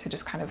best way to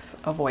just kind of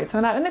avoid some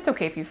of that. And it's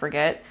okay if you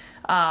forget.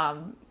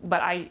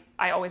 But I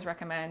always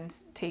recommend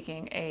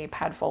taking a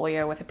pad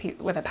folio with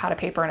a pad of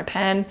paper and a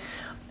pen,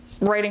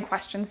 writing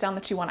questions down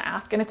that you want to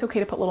ask. And it's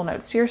okay to put little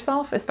notes to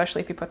yourself,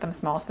 especially if you put them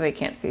small so they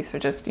can't see. So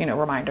just,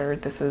 reminder,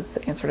 this is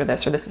the answer to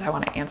this, or this is how I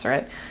want to answer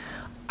it.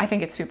 I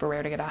think it's super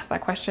rare to get asked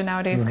that question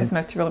nowadays, because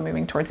most people are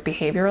moving towards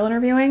behavioral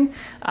interviewing.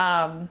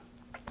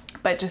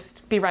 But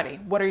just be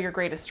ready. What are your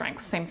greatest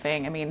strengths? Same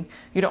thing. I mean,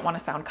 you don't want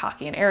to sound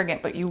cocky and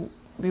arrogant, but you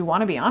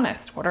want to be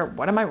honest.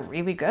 What am I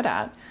really good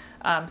at?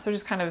 So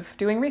just kind of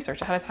doing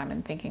research ahead of time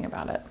and thinking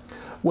about it.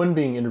 When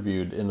being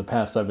interviewed, in the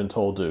past, I've been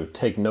told to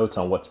take notes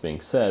on what's being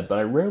said, but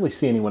I rarely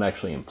see anyone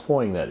actually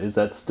employing that. Is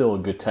that still a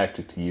good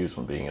tactic to use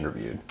when being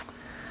interviewed?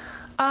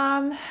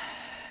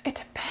 It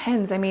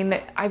depends. I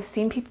mean, I've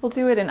seen people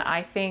do it, and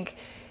I think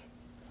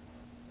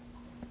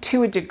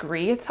to a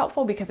degree it's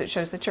helpful because it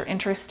shows that you're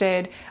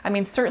interested. I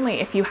mean,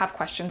 certainly if you have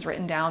questions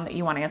written down that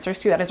you want answers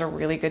to, that is a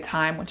really good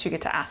time once you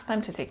get to ask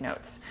them to take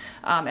notes.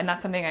 And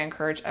that's something I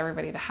encourage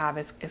everybody to have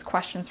is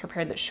questions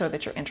prepared that show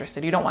that you're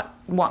interested. You don't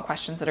want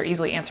questions that are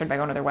easily answered by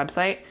going to their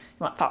website. You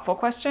want thoughtful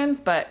questions,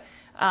 but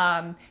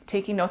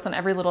taking notes on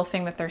every little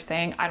thing that they're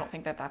saying, I don't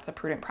think that that's a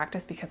prudent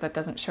practice, because that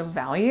doesn't show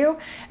value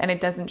and it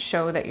doesn't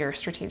show that you're a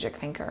strategic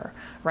thinker,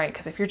 right?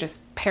 Because if you're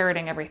just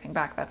parroting everything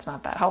back, that's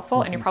not that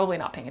helpful, and you're probably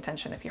not paying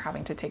attention if you're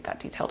having to take that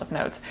detailed of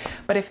notes.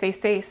 But if they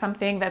say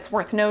something that's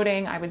worth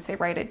noting, I would say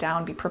write it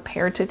down, be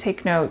prepared to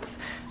take notes.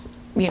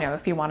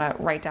 If you want to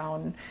write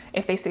down,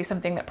 if they say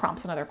something that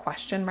prompts another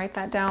question, write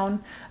that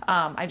down.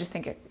 I just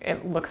think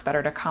it looks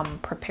better to come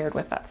prepared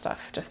with that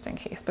stuff just in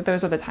case. But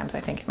those are the times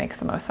I think it makes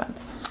the most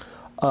sense.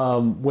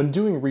 When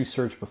doing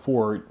research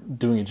before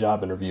doing a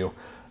job interview,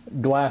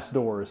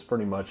 Glassdoor is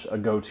pretty much a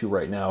go-to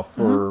right now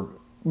for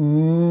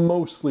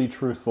mostly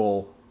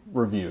truthful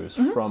reviews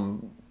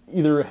from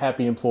either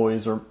happy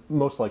employees or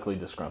most likely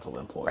disgruntled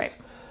employees. Right.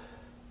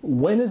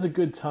 When is a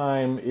good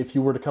time, if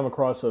you were to come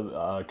across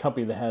a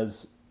company that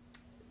has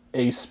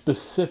a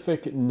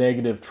specific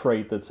negative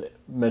trait that's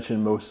mentioned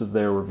in most of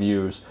their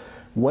reviews,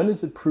 when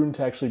is it prudent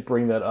to actually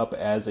bring that up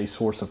as a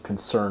source of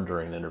concern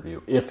during an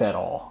interview, if at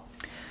all?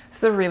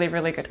 It's a really,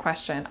 really good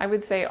question. I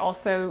would say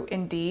also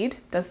Indeed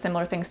does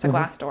similar things to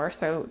Glassdoor,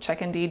 so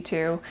check Indeed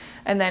too.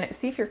 And then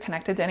see if you're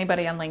connected to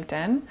anybody on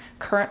LinkedIn,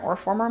 current or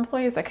former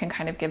employees, that can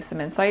kind of give some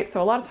insight.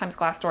 So a lot of times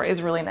Glassdoor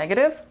is really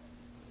negative,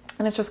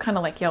 and it's just kind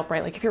of like Yelp,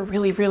 right? Like if you're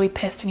really, really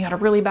pissed and you had a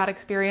really bad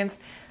experience,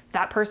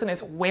 that person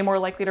is way more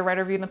likely to write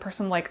a review than the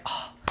person like,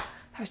 oh,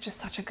 that was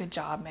just such a good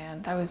job,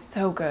 man. That was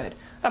so good.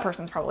 That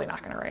person's probably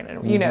not going to write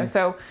it,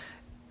 So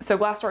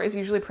Glassdoor is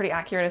usually pretty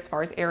accurate as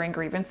far as airing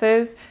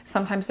grievances.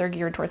 Sometimes they're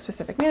geared towards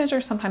specific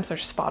managers, sometimes they're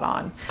spot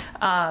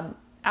on.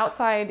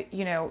 Outside,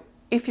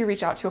 if you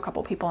reach out to a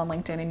couple people on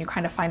LinkedIn and you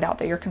kind of find out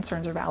that your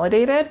concerns are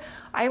validated,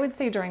 I would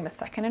say during the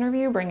second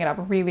interview, bring it up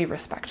really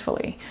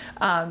respectfully,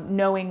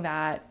 knowing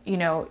that,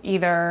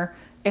 either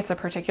it's a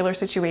particular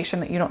situation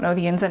that you don't know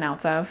the ins and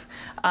outs of,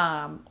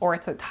 or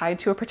it's tied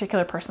to a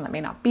particular person that may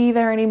not be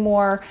there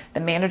anymore. The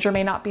manager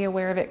may not be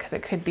aware of it because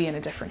it could be in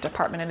a different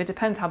department, and it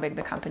depends how big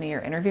the company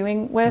you're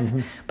interviewing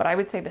with. But I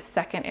would say the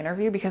second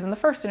interview, because in the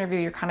first interview,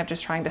 you're kind of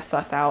just trying to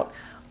suss out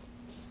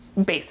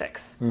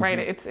basics, right?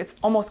 It's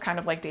almost kind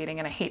of like dating,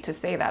 and I hate to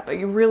say that, but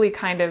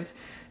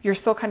you're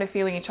still kind of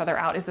feeling each other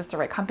out. Is this the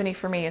right company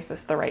for me? Is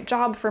this the right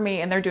job for me?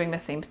 And they're doing the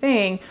same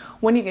thing.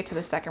 When you get to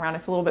the second round,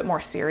 it's a little bit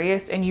more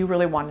serious, and you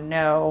really want to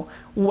know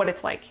what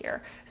it's like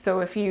here.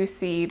 So if you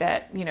see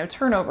that,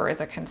 turnover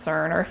is a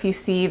concern, or if you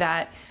see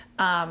that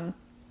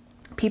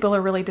people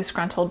are really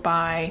disgruntled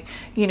by,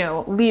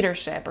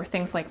 leadership or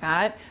things like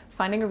that,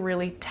 finding a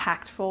really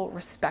tactful,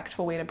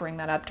 respectful way to bring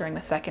that up during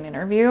the second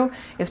interview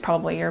is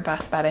probably your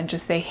best bet. And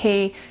just say,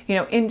 hey,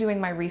 in doing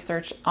my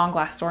research on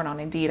Glassdoor and on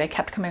Indeed, I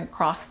kept coming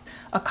across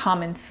a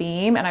common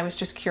theme, and I was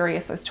just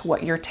curious as to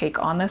what your take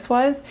on this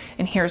was,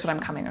 and here's what I'm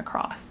coming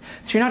across.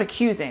 So you're not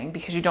accusing,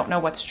 because you don't know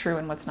what's true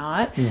and what's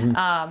not.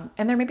 And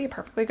there may be a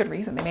perfectly good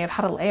reason. They may have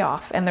had a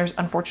layoff, and there's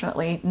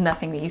unfortunately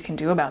nothing that you can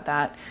do about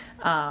that.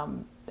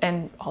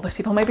 And all those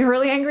people might be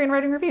really angry and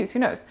writing reviews. Who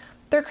knows?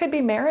 There could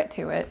be merit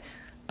to it.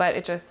 But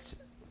it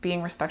just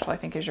being respectful, I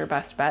think, is your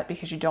best bet,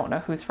 because you don't know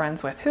who's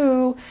friends with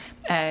who.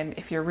 And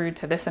if you're rude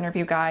to this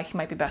interview guy, he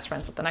might be best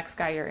friends with the next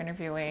guy you're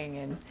interviewing.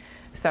 And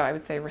so I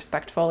would say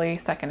respectfully,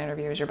 second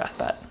interview is your best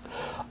bet.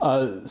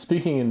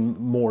 Speaking in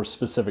more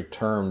specific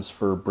terms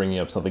for bringing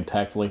up something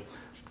tactfully,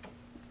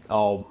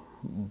 I'll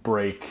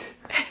break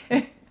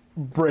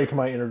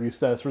my interview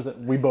status.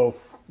 We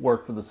both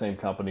work for the same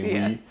company.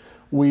 Yes.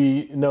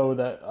 We know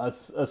that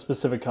a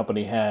specific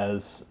company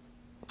has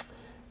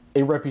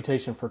a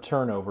reputation for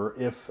turnover.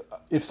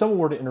 If someone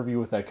were to interview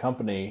with that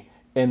company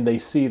and they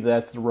see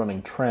that's the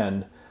running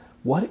trend,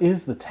 what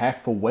is the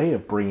tactful way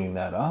of bringing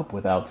that up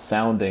without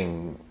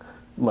sounding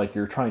like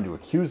you're trying to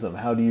accuse them?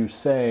 How do you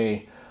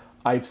say,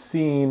 I've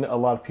seen a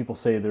lot of people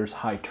say there's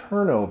high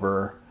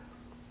turnover.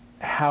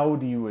 How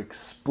do you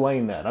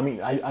explain that? I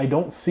mean, I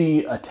don't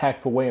see a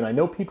tactful way, and I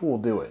know people will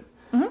do it.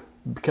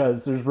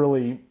 Because there's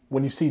really,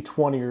 when you see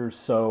 20 or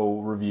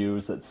so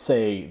reviews that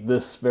say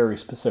this very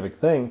specific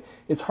thing,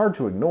 it's hard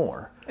to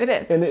ignore. It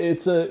is. And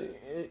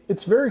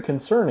it's very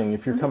concerning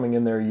if you're coming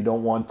in there, you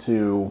don't want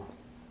to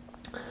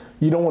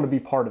be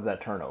part of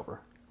that turnover.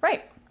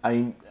 Right.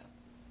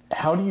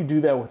 How do you do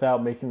that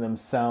without making them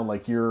sound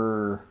like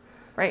you're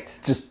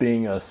just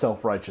being a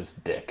self-righteous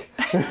dick?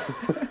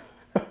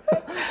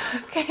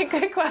 Okay,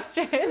 good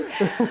question. And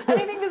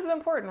I think this is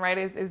important, right?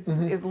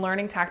 Is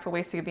learning tactful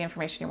ways to get the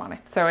information you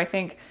want. So I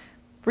think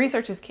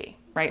research is key,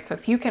 right? So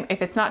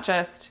if it's not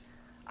just,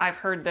 I've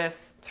heard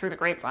this through the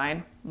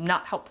grapevine,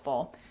 not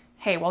helpful.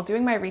 Hey, while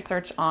doing my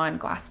research on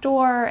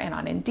Glassdoor and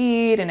on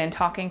Indeed and in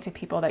talking to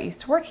people that used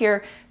to work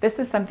here, this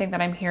is something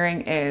that I'm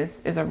hearing is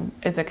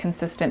a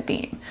consistent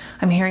theme.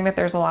 I'm hearing that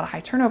there's a lot of high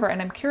turnover,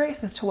 and I'm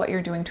curious as to what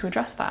you're doing to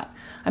address that.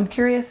 I'm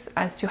curious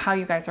as to how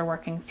you guys are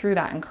working through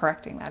that and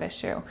correcting that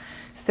issue.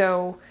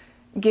 So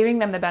giving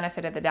them the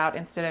benefit of the doubt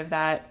instead of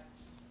that,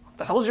 what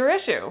the hell's your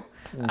issue?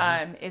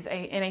 And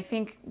I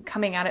think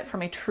coming at it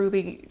from a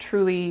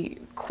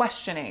truly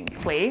questioning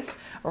place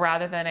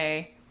rather than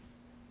a,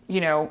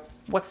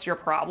 what's your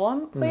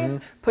problem, please,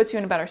 puts you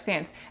in a better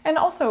stance. And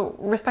also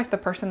respect the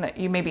person that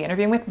you may be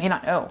interviewing with may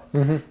not know.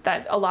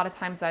 That a lot of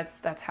times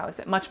that's how it's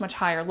at much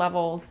higher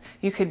levels.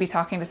 You could be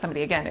talking to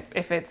somebody, again,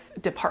 if it's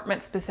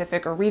department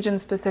specific or region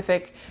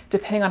specific,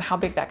 depending on how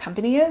big that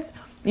company is,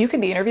 you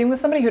can be interviewing with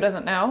somebody who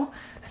doesn't know.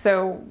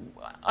 So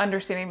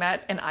understanding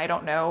that, and I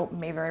don't know,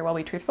 may very well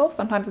be truthful.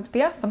 Sometimes it's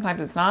BS,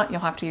 sometimes it's not. You'll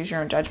have to use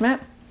your own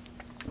judgment.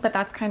 But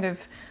that's kind of,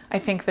 I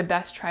think, the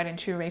best tried and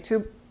true way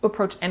to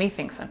approach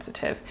anything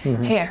sensitive.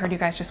 Hey, I heard you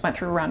guys just went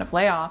through a round of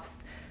layoffs.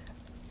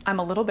 I'm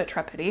a little bit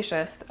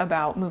trepidatious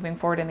about moving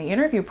forward in the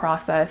interview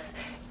process.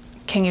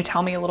 Can you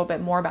tell me a little bit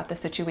more about the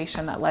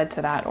situation that led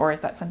to that? Or is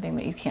that something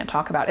that you can't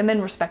talk about? And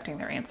then respecting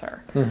their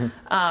answer.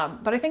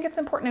 But I think it's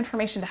important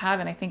information to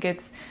have. And I think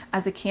it's,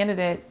 as a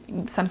candidate,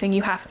 something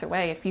you have to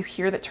weigh. If you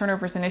hear that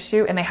turnover is an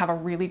issue and they have a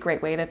really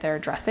great way that they're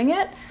addressing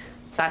it,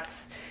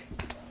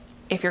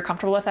 if you're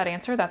comfortable with that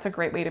answer, that's a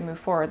great way to move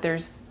forward.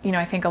 There's,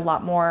 I think a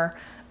lot more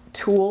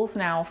tools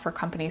now for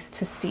companies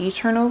to see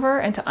turnover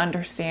and to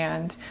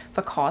understand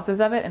the causes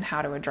of it and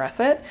how to address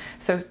it.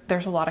 So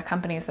there's a lot of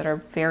companies that are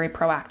very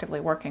proactively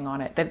working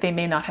on it that they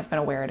may not have been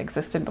aware it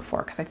existed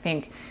before. Because I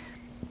think,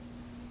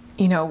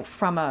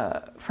 from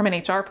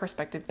an HR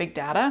perspective, big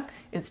data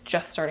is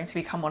just starting to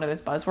become one of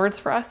those buzzwords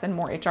for us, and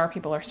more HR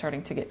people are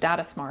starting to get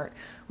data smart.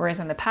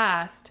 Whereas in the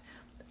past,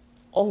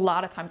 a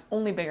lot of times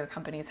only bigger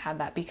companies had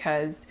that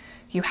because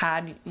you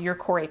had your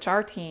core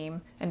HR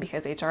team, and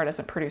because HR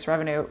doesn't produce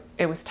revenue,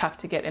 it was tough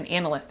to get an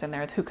analyst in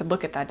there who could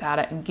look at that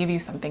data and give you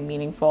something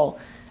meaningful.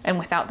 And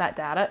without that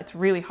data, it's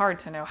really hard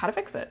to know how to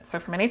fix it. So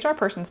from an HR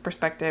person's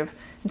perspective,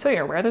 until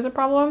you're aware there's a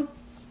problem,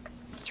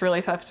 it's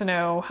really tough to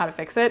know how to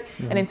fix it.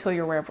 And until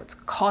you're aware of what's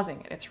causing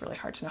it, it's really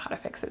hard to know how to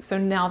fix it. So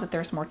now that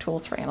there's more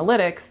tools for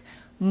analytics,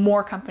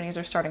 more companies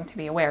are starting to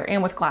be aware.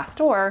 And with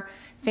Glassdoor,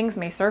 things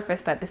may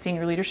surface that the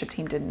senior leadership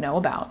team didn't know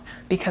about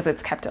because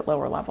it's kept at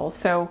lower levels.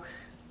 So,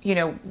 you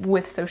know,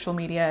 with social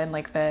media and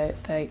like the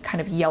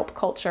kind of Yelp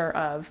culture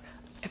of,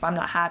 if I'm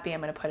not happy,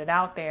 I'm going to put it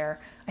out there.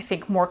 I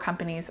think more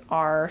companies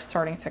are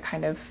starting to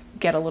kind of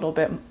get a little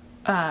bit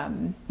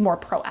more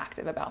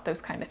proactive about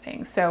those kind of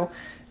things. So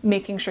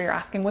making sure you're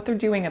asking what they're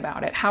doing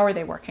about it. How are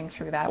they working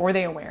through that? Were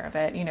they aware of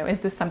it? You know, is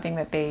this something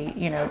that they,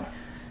 you know,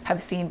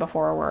 have seen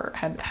before or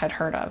had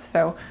heard of?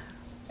 So,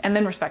 and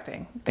then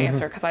respecting the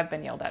answer, because I've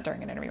been yelled at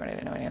during an interview when I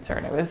didn't know an answer,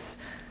 and it was,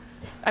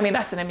 I mean,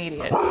 that's an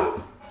immediate,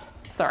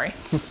 sorry.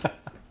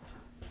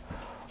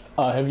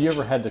 Have you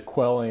ever had to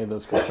quell any of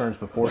those concerns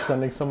before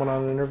sending someone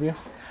on an interview?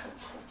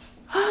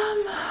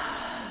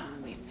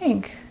 Let me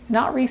think.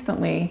 Not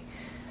recently.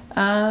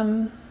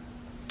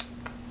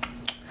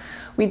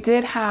 We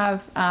did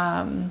have,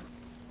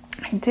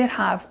 I did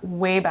have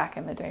way back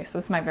in the day, so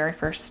this is my very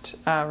first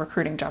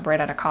recruiting job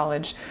right out of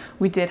college.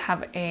 We did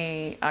have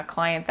a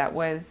client that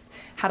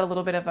had a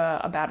little bit of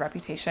a bad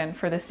reputation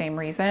for the same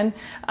reason.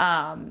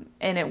 And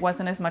it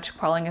wasn't as much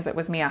quelling as it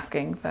was me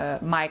asking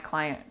my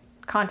client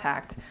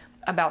contact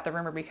about the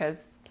rumor,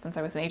 because since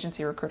I was an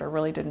agency recruiter,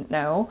 really didn't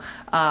know.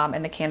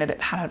 And the candidate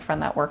had a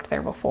friend that worked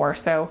there before.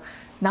 So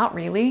not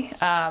really.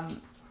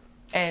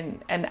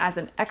 And as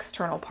an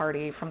external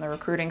party from the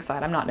recruiting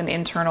side, I'm not an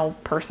internal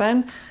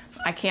person.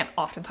 I can't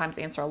oftentimes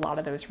answer a lot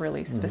of those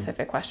really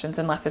specific questions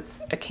unless it's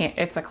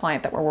a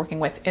client that we're working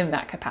with in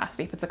that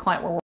capacity. If it's a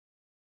client we're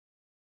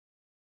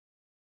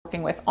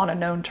working with on a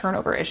known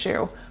turnover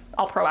issue,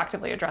 I'll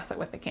proactively address it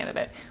with the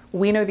candidate.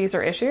 We know these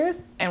are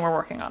issues and we're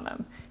working on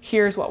them.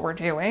 Here's what we're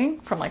doing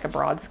from like a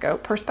broad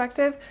scope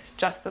perspective,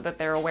 just so that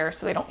they're aware,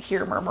 so they don't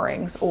hear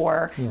murmurings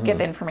or get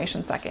the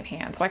information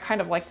secondhand. So I kind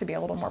of like to be a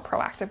little more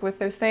proactive with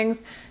those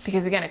things,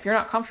 because again, if you're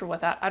not comfortable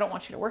with that, I don't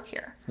want you to work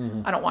here.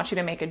 I don't want you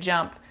to make a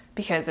jump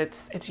because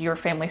it's your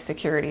family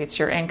security, it's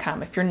your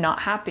income. If you're not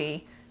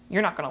happy,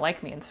 you're not gonna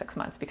like me in 6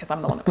 months because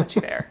I'm the one that put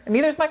you there. And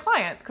neither is my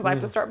client, because I have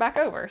to start back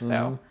over,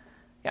 so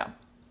yeah.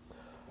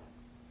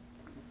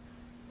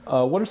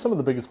 What are some of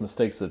the biggest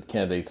mistakes that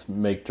candidates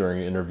make during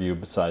an interview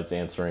besides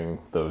answering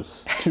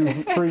those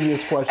two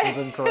previous questions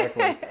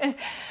incorrectly?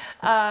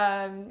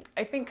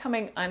 I think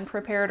coming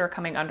unprepared or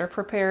coming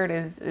underprepared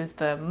is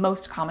the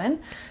most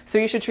common. So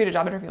you should treat a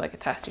job interview like a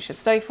test. You should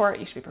study for it.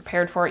 You should be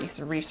prepared for it. You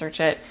should research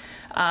it.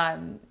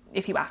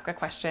 If you ask a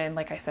question,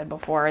 like I said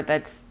before,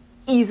 that's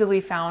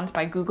easily found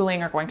by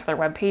Googling or going to their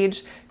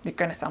webpage, you're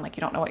going to sound like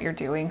you don't know what you're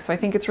doing. So I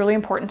think it's really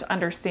important to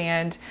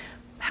understand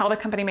how the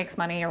company makes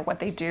money or what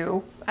they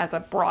do as a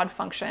broad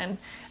function.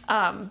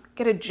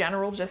 Get a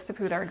general gist of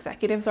who their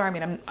executives are. I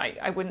mean,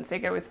 I wouldn't say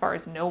go as far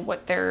as know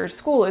what their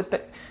school is,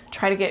 but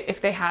try to get,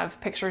 if they have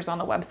pictures on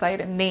the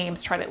website and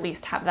names, try to at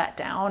least have that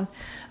down.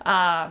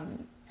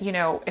 You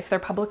know, if they're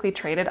publicly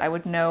traded, I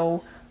would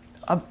know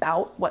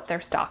about what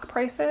their stock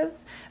price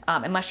is,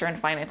 unless you're in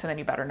finance, and then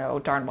you better know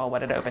darn well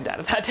what it opened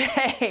at that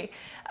day.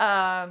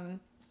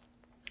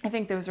 I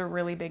think those are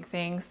really big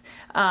things.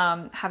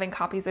 Having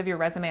copies of your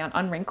resume on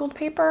unwrinkled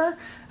paper,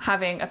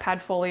 having a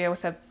Padfolio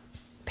with a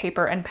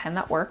paper and pen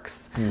that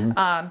works.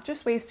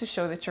 Just ways to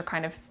show that you're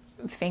kind of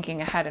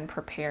thinking ahead and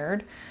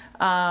prepared.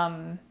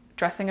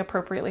 Dressing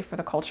appropriately for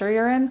the culture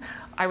you're in.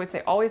 I would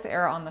say always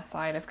err on the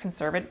side of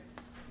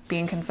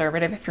being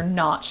conservative if you're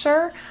not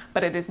sure,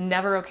 but it is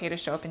never okay to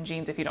show up in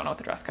jeans if you don't know what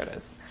the dress code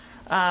is.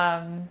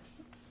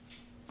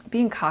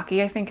 Being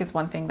cocky, I think, is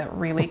one thing that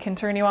really can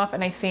turn you off.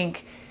 And I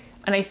think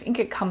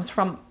it comes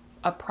from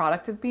a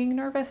product of being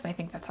nervous, and I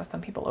think that's how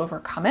some people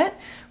overcome it,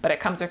 but it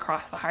comes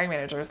across the hiring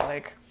managers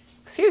like,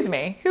 excuse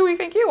me, who do you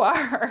think you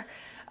are?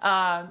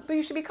 But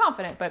you should be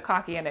confident, but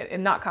cocky in it,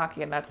 and not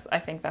cocky, and I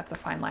think that's a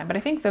fine line. But I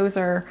think those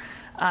are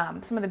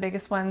some of the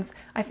biggest ones.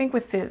 I think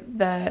with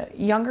the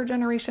younger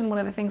generation, one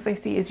of the things I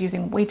see is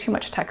using way too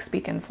much tech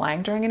speak and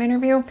slang during an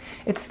interview.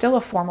 It's still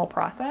a formal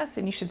process,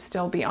 and you should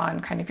still be on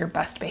kind of your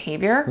best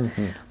behavior.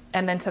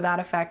 And then to that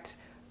effect,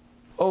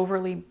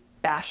 overly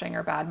bashing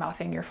or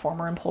bad-mouthing your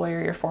former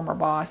employer, your former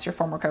boss, your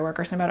former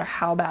coworkers, no matter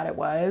how bad it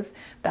was,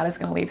 that is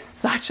going to leave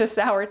such a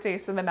sour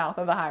taste in the mouth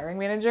of the hiring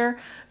manager.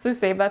 So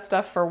save that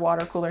stuff for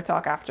water cooler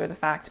talk after the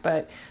fact.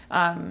 But,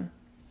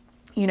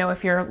 you know,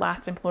 if your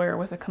last employer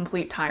was a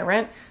complete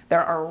tyrant,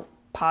 there are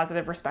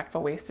positive,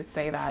 respectful ways to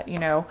say that, you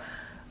know,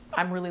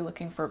 I'm really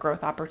looking for a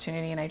growth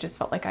opportunity, and I just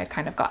felt like I'd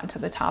kind of gotten to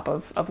the top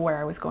of where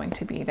I was going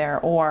to be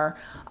there. Or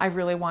I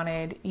really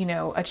wanted, you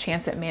know, a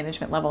chance at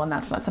management level, and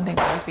that's not something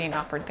that was being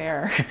offered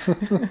there.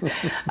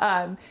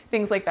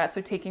 Things like that.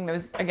 So taking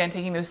those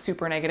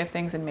super negative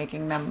things and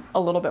making them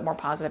a little bit more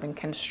positive and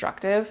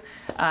constructive.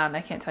 I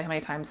can't tell you how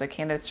many times the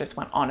candidates just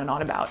went on and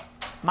on about,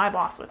 my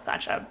boss was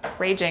such a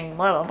raging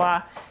blah, blah,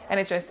 blah. And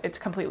it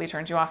completely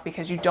turns you off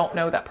because you don't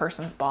know that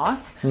person's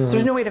boss.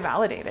 There's no way to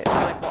validate it. You're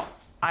like, well,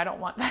 I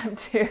don't want them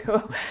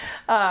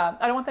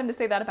to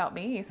say that about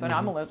me. So now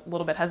I'm a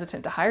little bit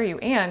hesitant to hire you.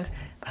 And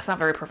that's not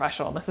very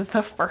professional. This is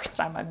the first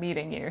time I'm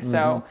meeting you.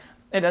 So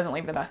it doesn't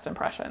leave the best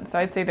impression. So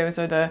I'd say those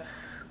are the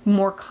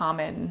more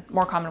common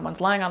ones.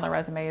 Lying on the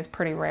resume is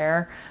pretty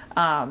rare.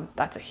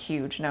 That's a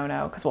huge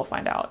no-no because we'll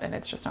find out and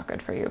it's just not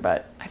good for you.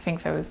 But I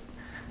think the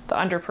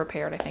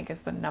underprepared, I think,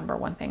 is the number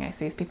one thing I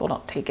see is people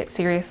don't take it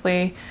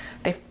seriously.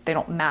 They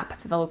don't map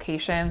the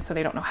location, so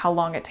they don't know how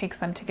long it takes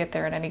them to get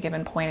there at any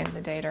given point in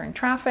the day during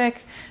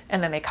traffic,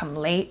 and then they come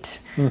late.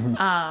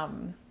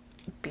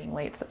 Being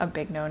late's a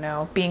big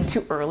no-no. Being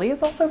too early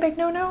is also a big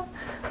no-no.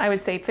 I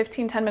would say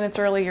 10 minutes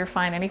early, you're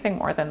fine. Anything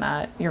more than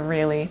that, you're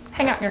really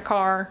hang out in your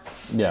car.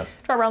 Yeah.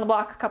 Drive around the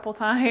block a couple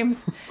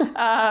times.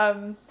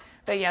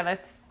 But yeah,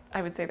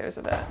 I would say those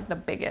are the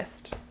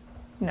biggest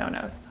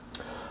no-nos.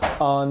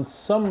 On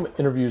some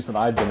interviews that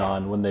I've been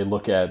on, when they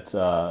look at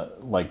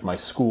like my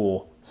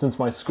school, since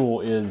my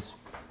school is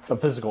a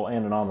physical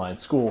and an online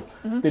school,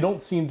 they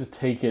don't seem to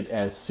take it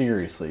as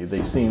seriously.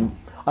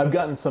 I've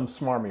gotten some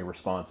smarmy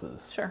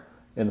responses. Sure.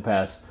 In the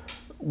past.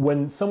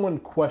 When someone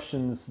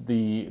questions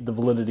the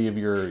validity of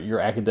your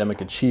academic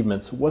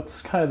achievements,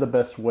 what's kind of the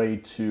best way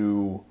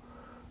to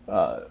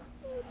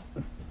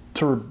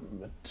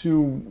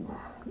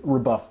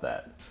rebuff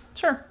that?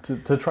 Sure.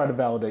 To try to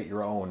validate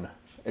your own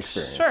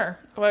experience. Sure.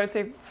 Well, I would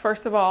say,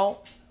 first of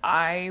all,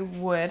 I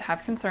would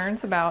have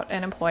concerns about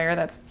an employer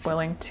that's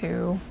willing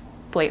to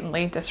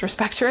blatantly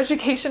disrespect your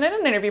education in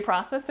an interview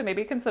process, so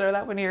maybe consider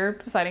that when you're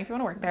deciding if you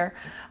want to work there.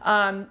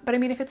 But I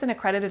mean, if it's an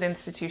accredited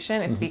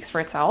institution, it speaks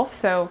for itself.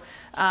 So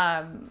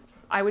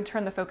I would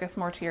turn the focus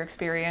more to your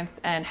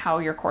experience and how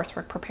your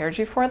coursework prepared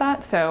you for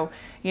that. So,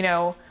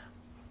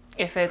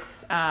 if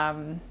it's,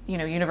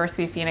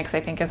 University of Phoenix,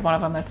 I think is one of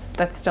them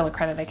that's still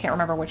accredited. I can't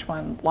remember which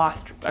one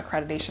lost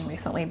accreditation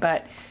recently,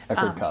 but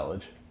Eckerd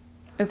College.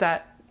 Is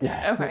that?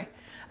 Yeah. Okay.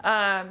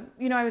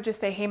 I would just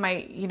say, hey,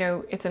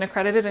 it's an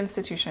accredited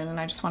institution, and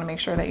I just want to make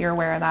sure that you're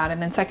aware of that.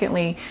 And then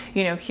secondly,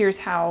 here's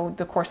how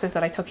the courses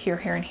that I took here,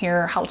 and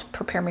here helped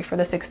prepare me for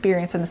this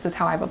experience, and this is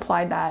how I've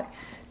applied that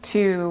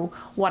to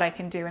what I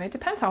can do. And it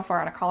depends how far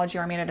out of college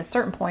you are. I mean, at a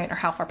certain point, or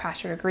how far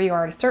past your degree you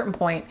are at a certain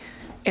point,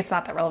 it's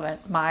not that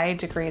relevant. My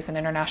degree is in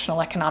international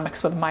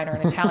economics with a minor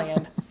in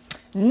Italian.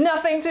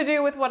 Nothing to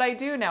do with what I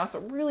do now, so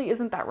it really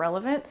isn't that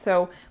relevant.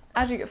 So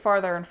as you get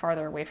farther and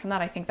farther away from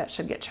that, I think that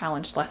should get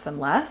challenged less and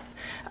less.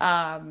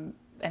 And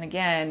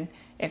again,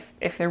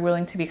 if they're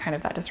willing to be kind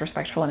of that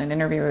disrespectful in an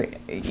interview,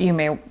 you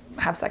may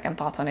have second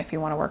thoughts on if you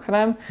want to work for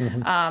them.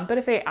 But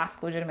if they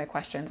ask legitimate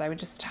questions, I would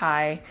just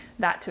tie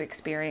that to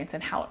experience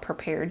and how it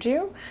prepared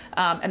you,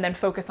 and then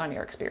focus on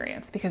your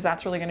experience, because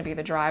that's really going to be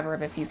the driver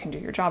of if you can do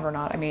your job or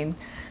not. I mean,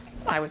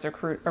 I was a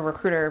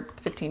recruiter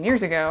 15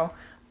 years ago,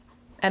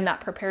 and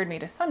that prepared me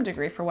to some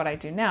degree for what I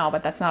do now,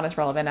 but that's not as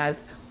relevant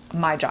as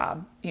my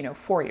job,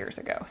 4 years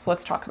ago. So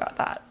let's talk about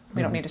that.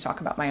 We don't need to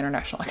talk about my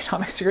international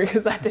economics degree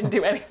because that didn't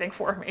do anything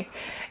for me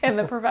in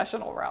the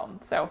professional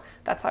realm. So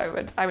that's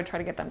how I would try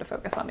to get them to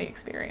focus on the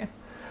experience.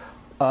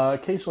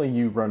 Occasionally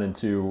you run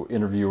into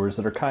interviewers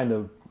that are kind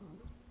of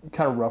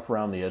rough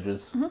around the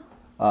edges.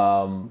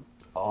 On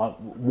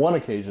one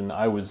occasion,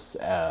 I was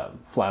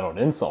flat out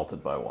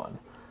insulted by one.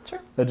 Sure.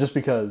 Just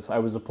because I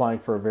was applying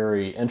for a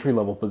very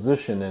entry-level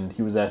position and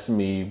he was asking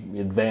me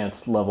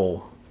advanced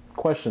level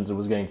questions and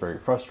was getting very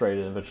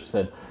frustrated, and eventually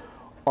said,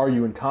 "Are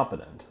you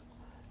incompetent?"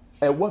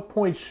 At what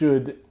point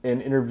should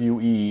an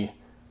interviewee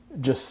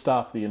just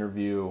stop the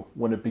interview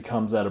when it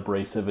becomes that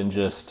abrasive and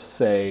just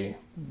say,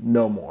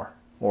 "No more,"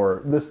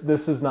 or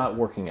this is not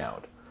working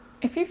out?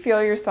 If you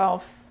feel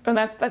yourself, and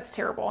that's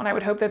terrible, and I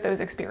would hope that those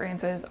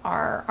experiences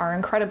are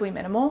incredibly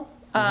minimal.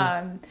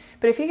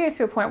 But if you get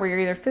to a point where you're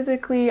either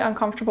physically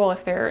uncomfortable,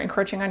 if they're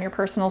encroaching on your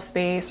personal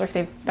space, or if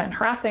they've been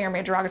harassing or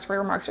made derogatory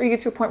remarks, or you get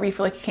to a point where you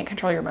feel like you can't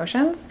control your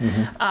emotions,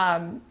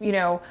 I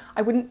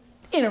wouldn't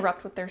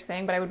interrupt what they're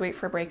saying, but I would wait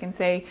for a break and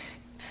say,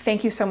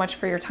 "Thank you so much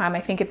for your time.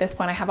 I think at this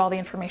point I have all the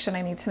information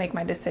I need to make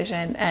my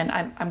decision, and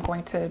I'm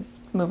going to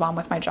move on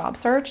with my job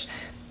search."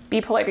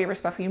 Be polite, be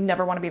respectful. You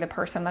never want to be the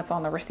person that's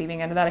on the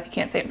receiving end of that. If you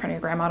can't say it in front of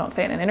your grandma, don't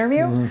say it in an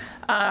interview.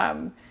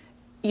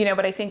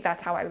 But I think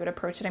that's how I would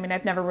approach it. I mean,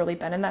 I've never really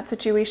been in that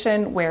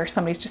situation where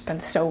somebody's just been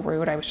so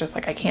rude. I was just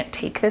like, I can't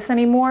take this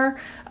anymore.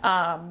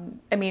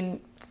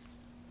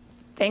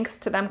 Thanks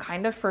to them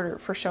kind of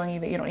for showing you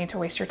that you don't need to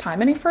waste your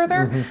time any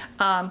further.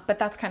 But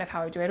that's kind of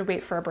how I do it. I would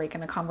wait for a break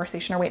in the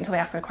conversation, or wait until they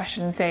ask a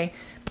question and say,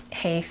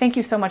 "Hey, thank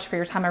you so much for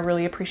your time. I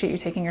really appreciate you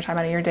taking your time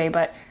out of your day,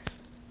 but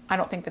I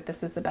don't think that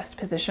this is the best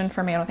position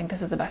for me. I don't think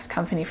this is the best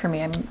company for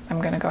me. I'm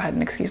going to go ahead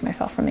and excuse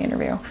myself from the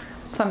interview."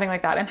 Something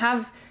like that. And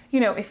have,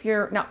 if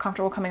you're not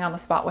comfortable coming on the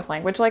spot with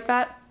language like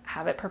that,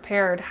 have it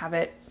prepared. Have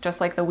it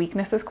just like the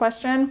weaknesses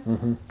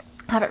question.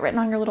 Have it written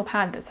on your little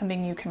pad. That's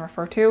something you can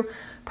refer to.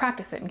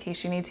 Practice it in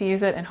case you need to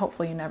use it, and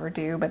hopefully you never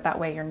do, but that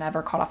way you're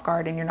never caught off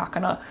guard and you're not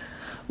going to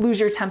lose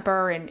your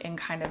temper and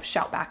kind of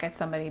shout back at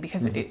somebody,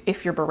 because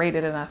if you're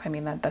berated enough,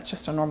 that's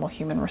just a normal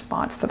human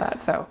response to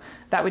that. So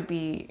that would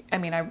be,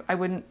 I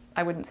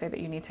wouldn't say that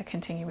you need to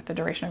continue with the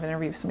duration of an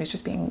interview if somebody's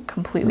just being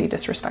completely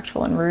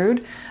disrespectful and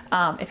rude.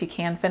 If you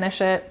can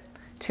finish it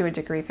to a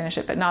degree, finish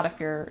it, but not if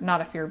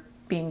you're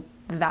being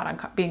made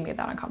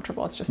that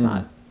uncomfortable. It's just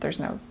not, there's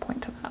no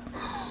point to that.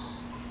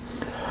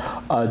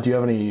 Do you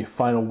have any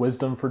final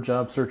wisdom for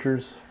job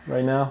searchers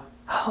right now?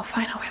 Oh,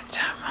 final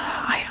wisdom.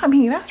 I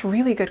mean, you asked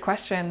really good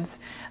questions.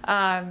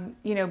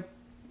 You know,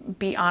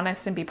 be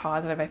honest and be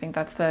positive. I think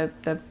that's the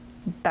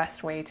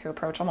best way to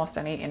approach almost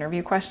any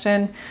interview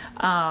question.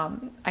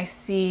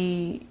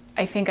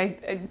 I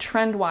think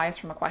trend-wise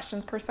from a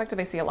questions perspective,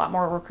 I see a lot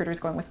more recruiters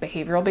going with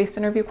behavioral-based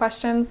interview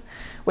questions,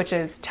 which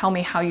is tell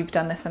me how you've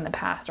done this in the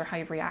past or how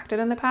you've reacted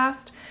in the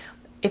past.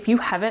 If you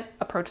haven't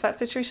approached that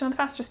situation in the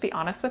past, just be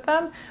honest with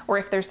them. Or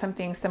if there's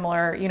something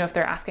similar, you know, if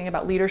they're asking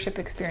about leadership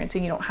experience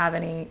and you don't have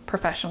any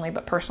professionally,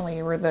 but personally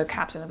you were the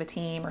captain of a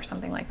team or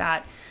something like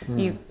that,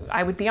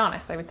 I would be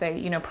honest. I would say,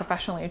 you know,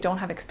 professionally I don't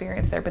have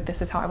experience there, but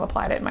this is how I've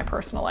applied it in my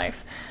personal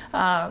life.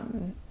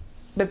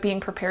 But being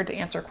prepared to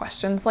answer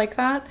questions like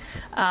that,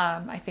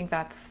 I think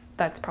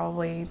that's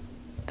probably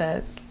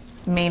the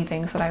main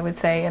things that I would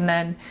say. And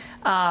then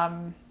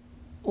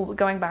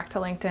going back to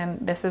LinkedIn,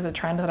 this is a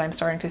trend that I'm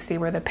starting to see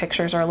where the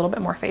pictures are a little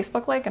bit more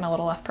Facebook-like and a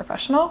little less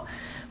professional.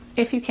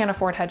 If you can't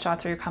afford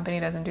headshots or your company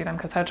doesn't do them,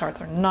 because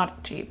headshots are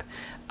not cheap,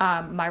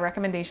 my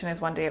recommendation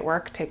is one day at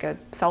work, take a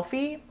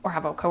selfie or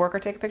have a coworker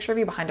take a picture of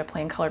you behind a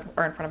plain colored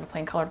or in front of a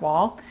plain colored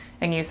wall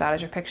and use that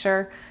as your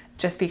picture.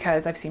 Just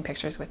because I've seen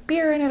pictures with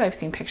beer in it, I've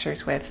seen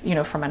pictures with, you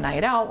know, from a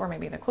night out where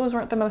maybe the clothes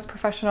weren't the most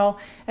professional.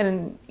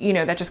 And, you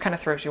know, that just kind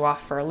of throws you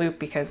off for a loop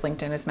because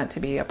LinkedIn is meant to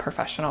be a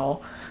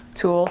professional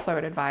tool. So I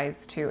would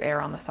advise to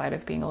err on the side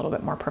of being a little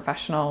bit more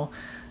professional,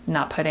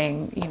 not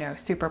putting, you know,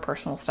 super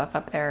personal stuff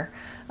up there.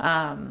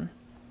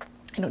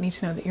 I don't need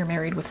to know that you're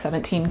married with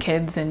 17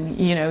 kids and,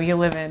 you know, you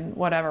live in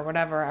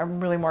whatever. I'm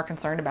really more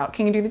concerned about,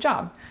 can you do the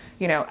job?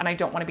 You know, and I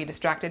don't want to be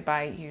distracted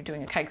by you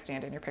doing a keg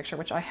stand in your picture,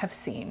 which I have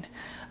seen.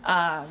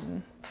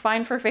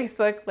 Fine for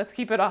Facebook, let's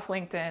keep it off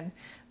LinkedIn.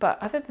 But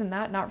other than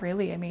that, not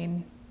really. I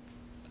mean,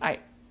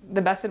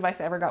 the best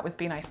advice I ever got was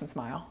be nice and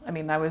smile. I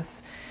mean, I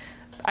was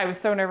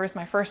so nervous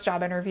my first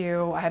job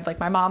interview. I had like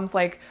my mom's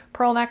like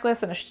pearl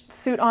necklace and a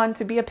suit on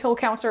to be a pill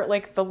counter at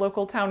like the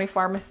local towny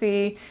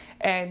pharmacy,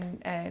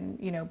 and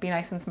you know, be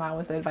nice and smile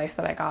was the advice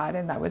that I got,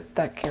 and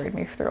that carried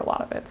me through a lot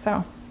of it.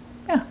 So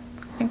yeah,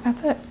 I think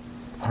that's it.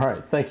 All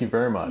right, thank you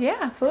very much. Yeah,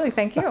 absolutely.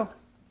 Thank you.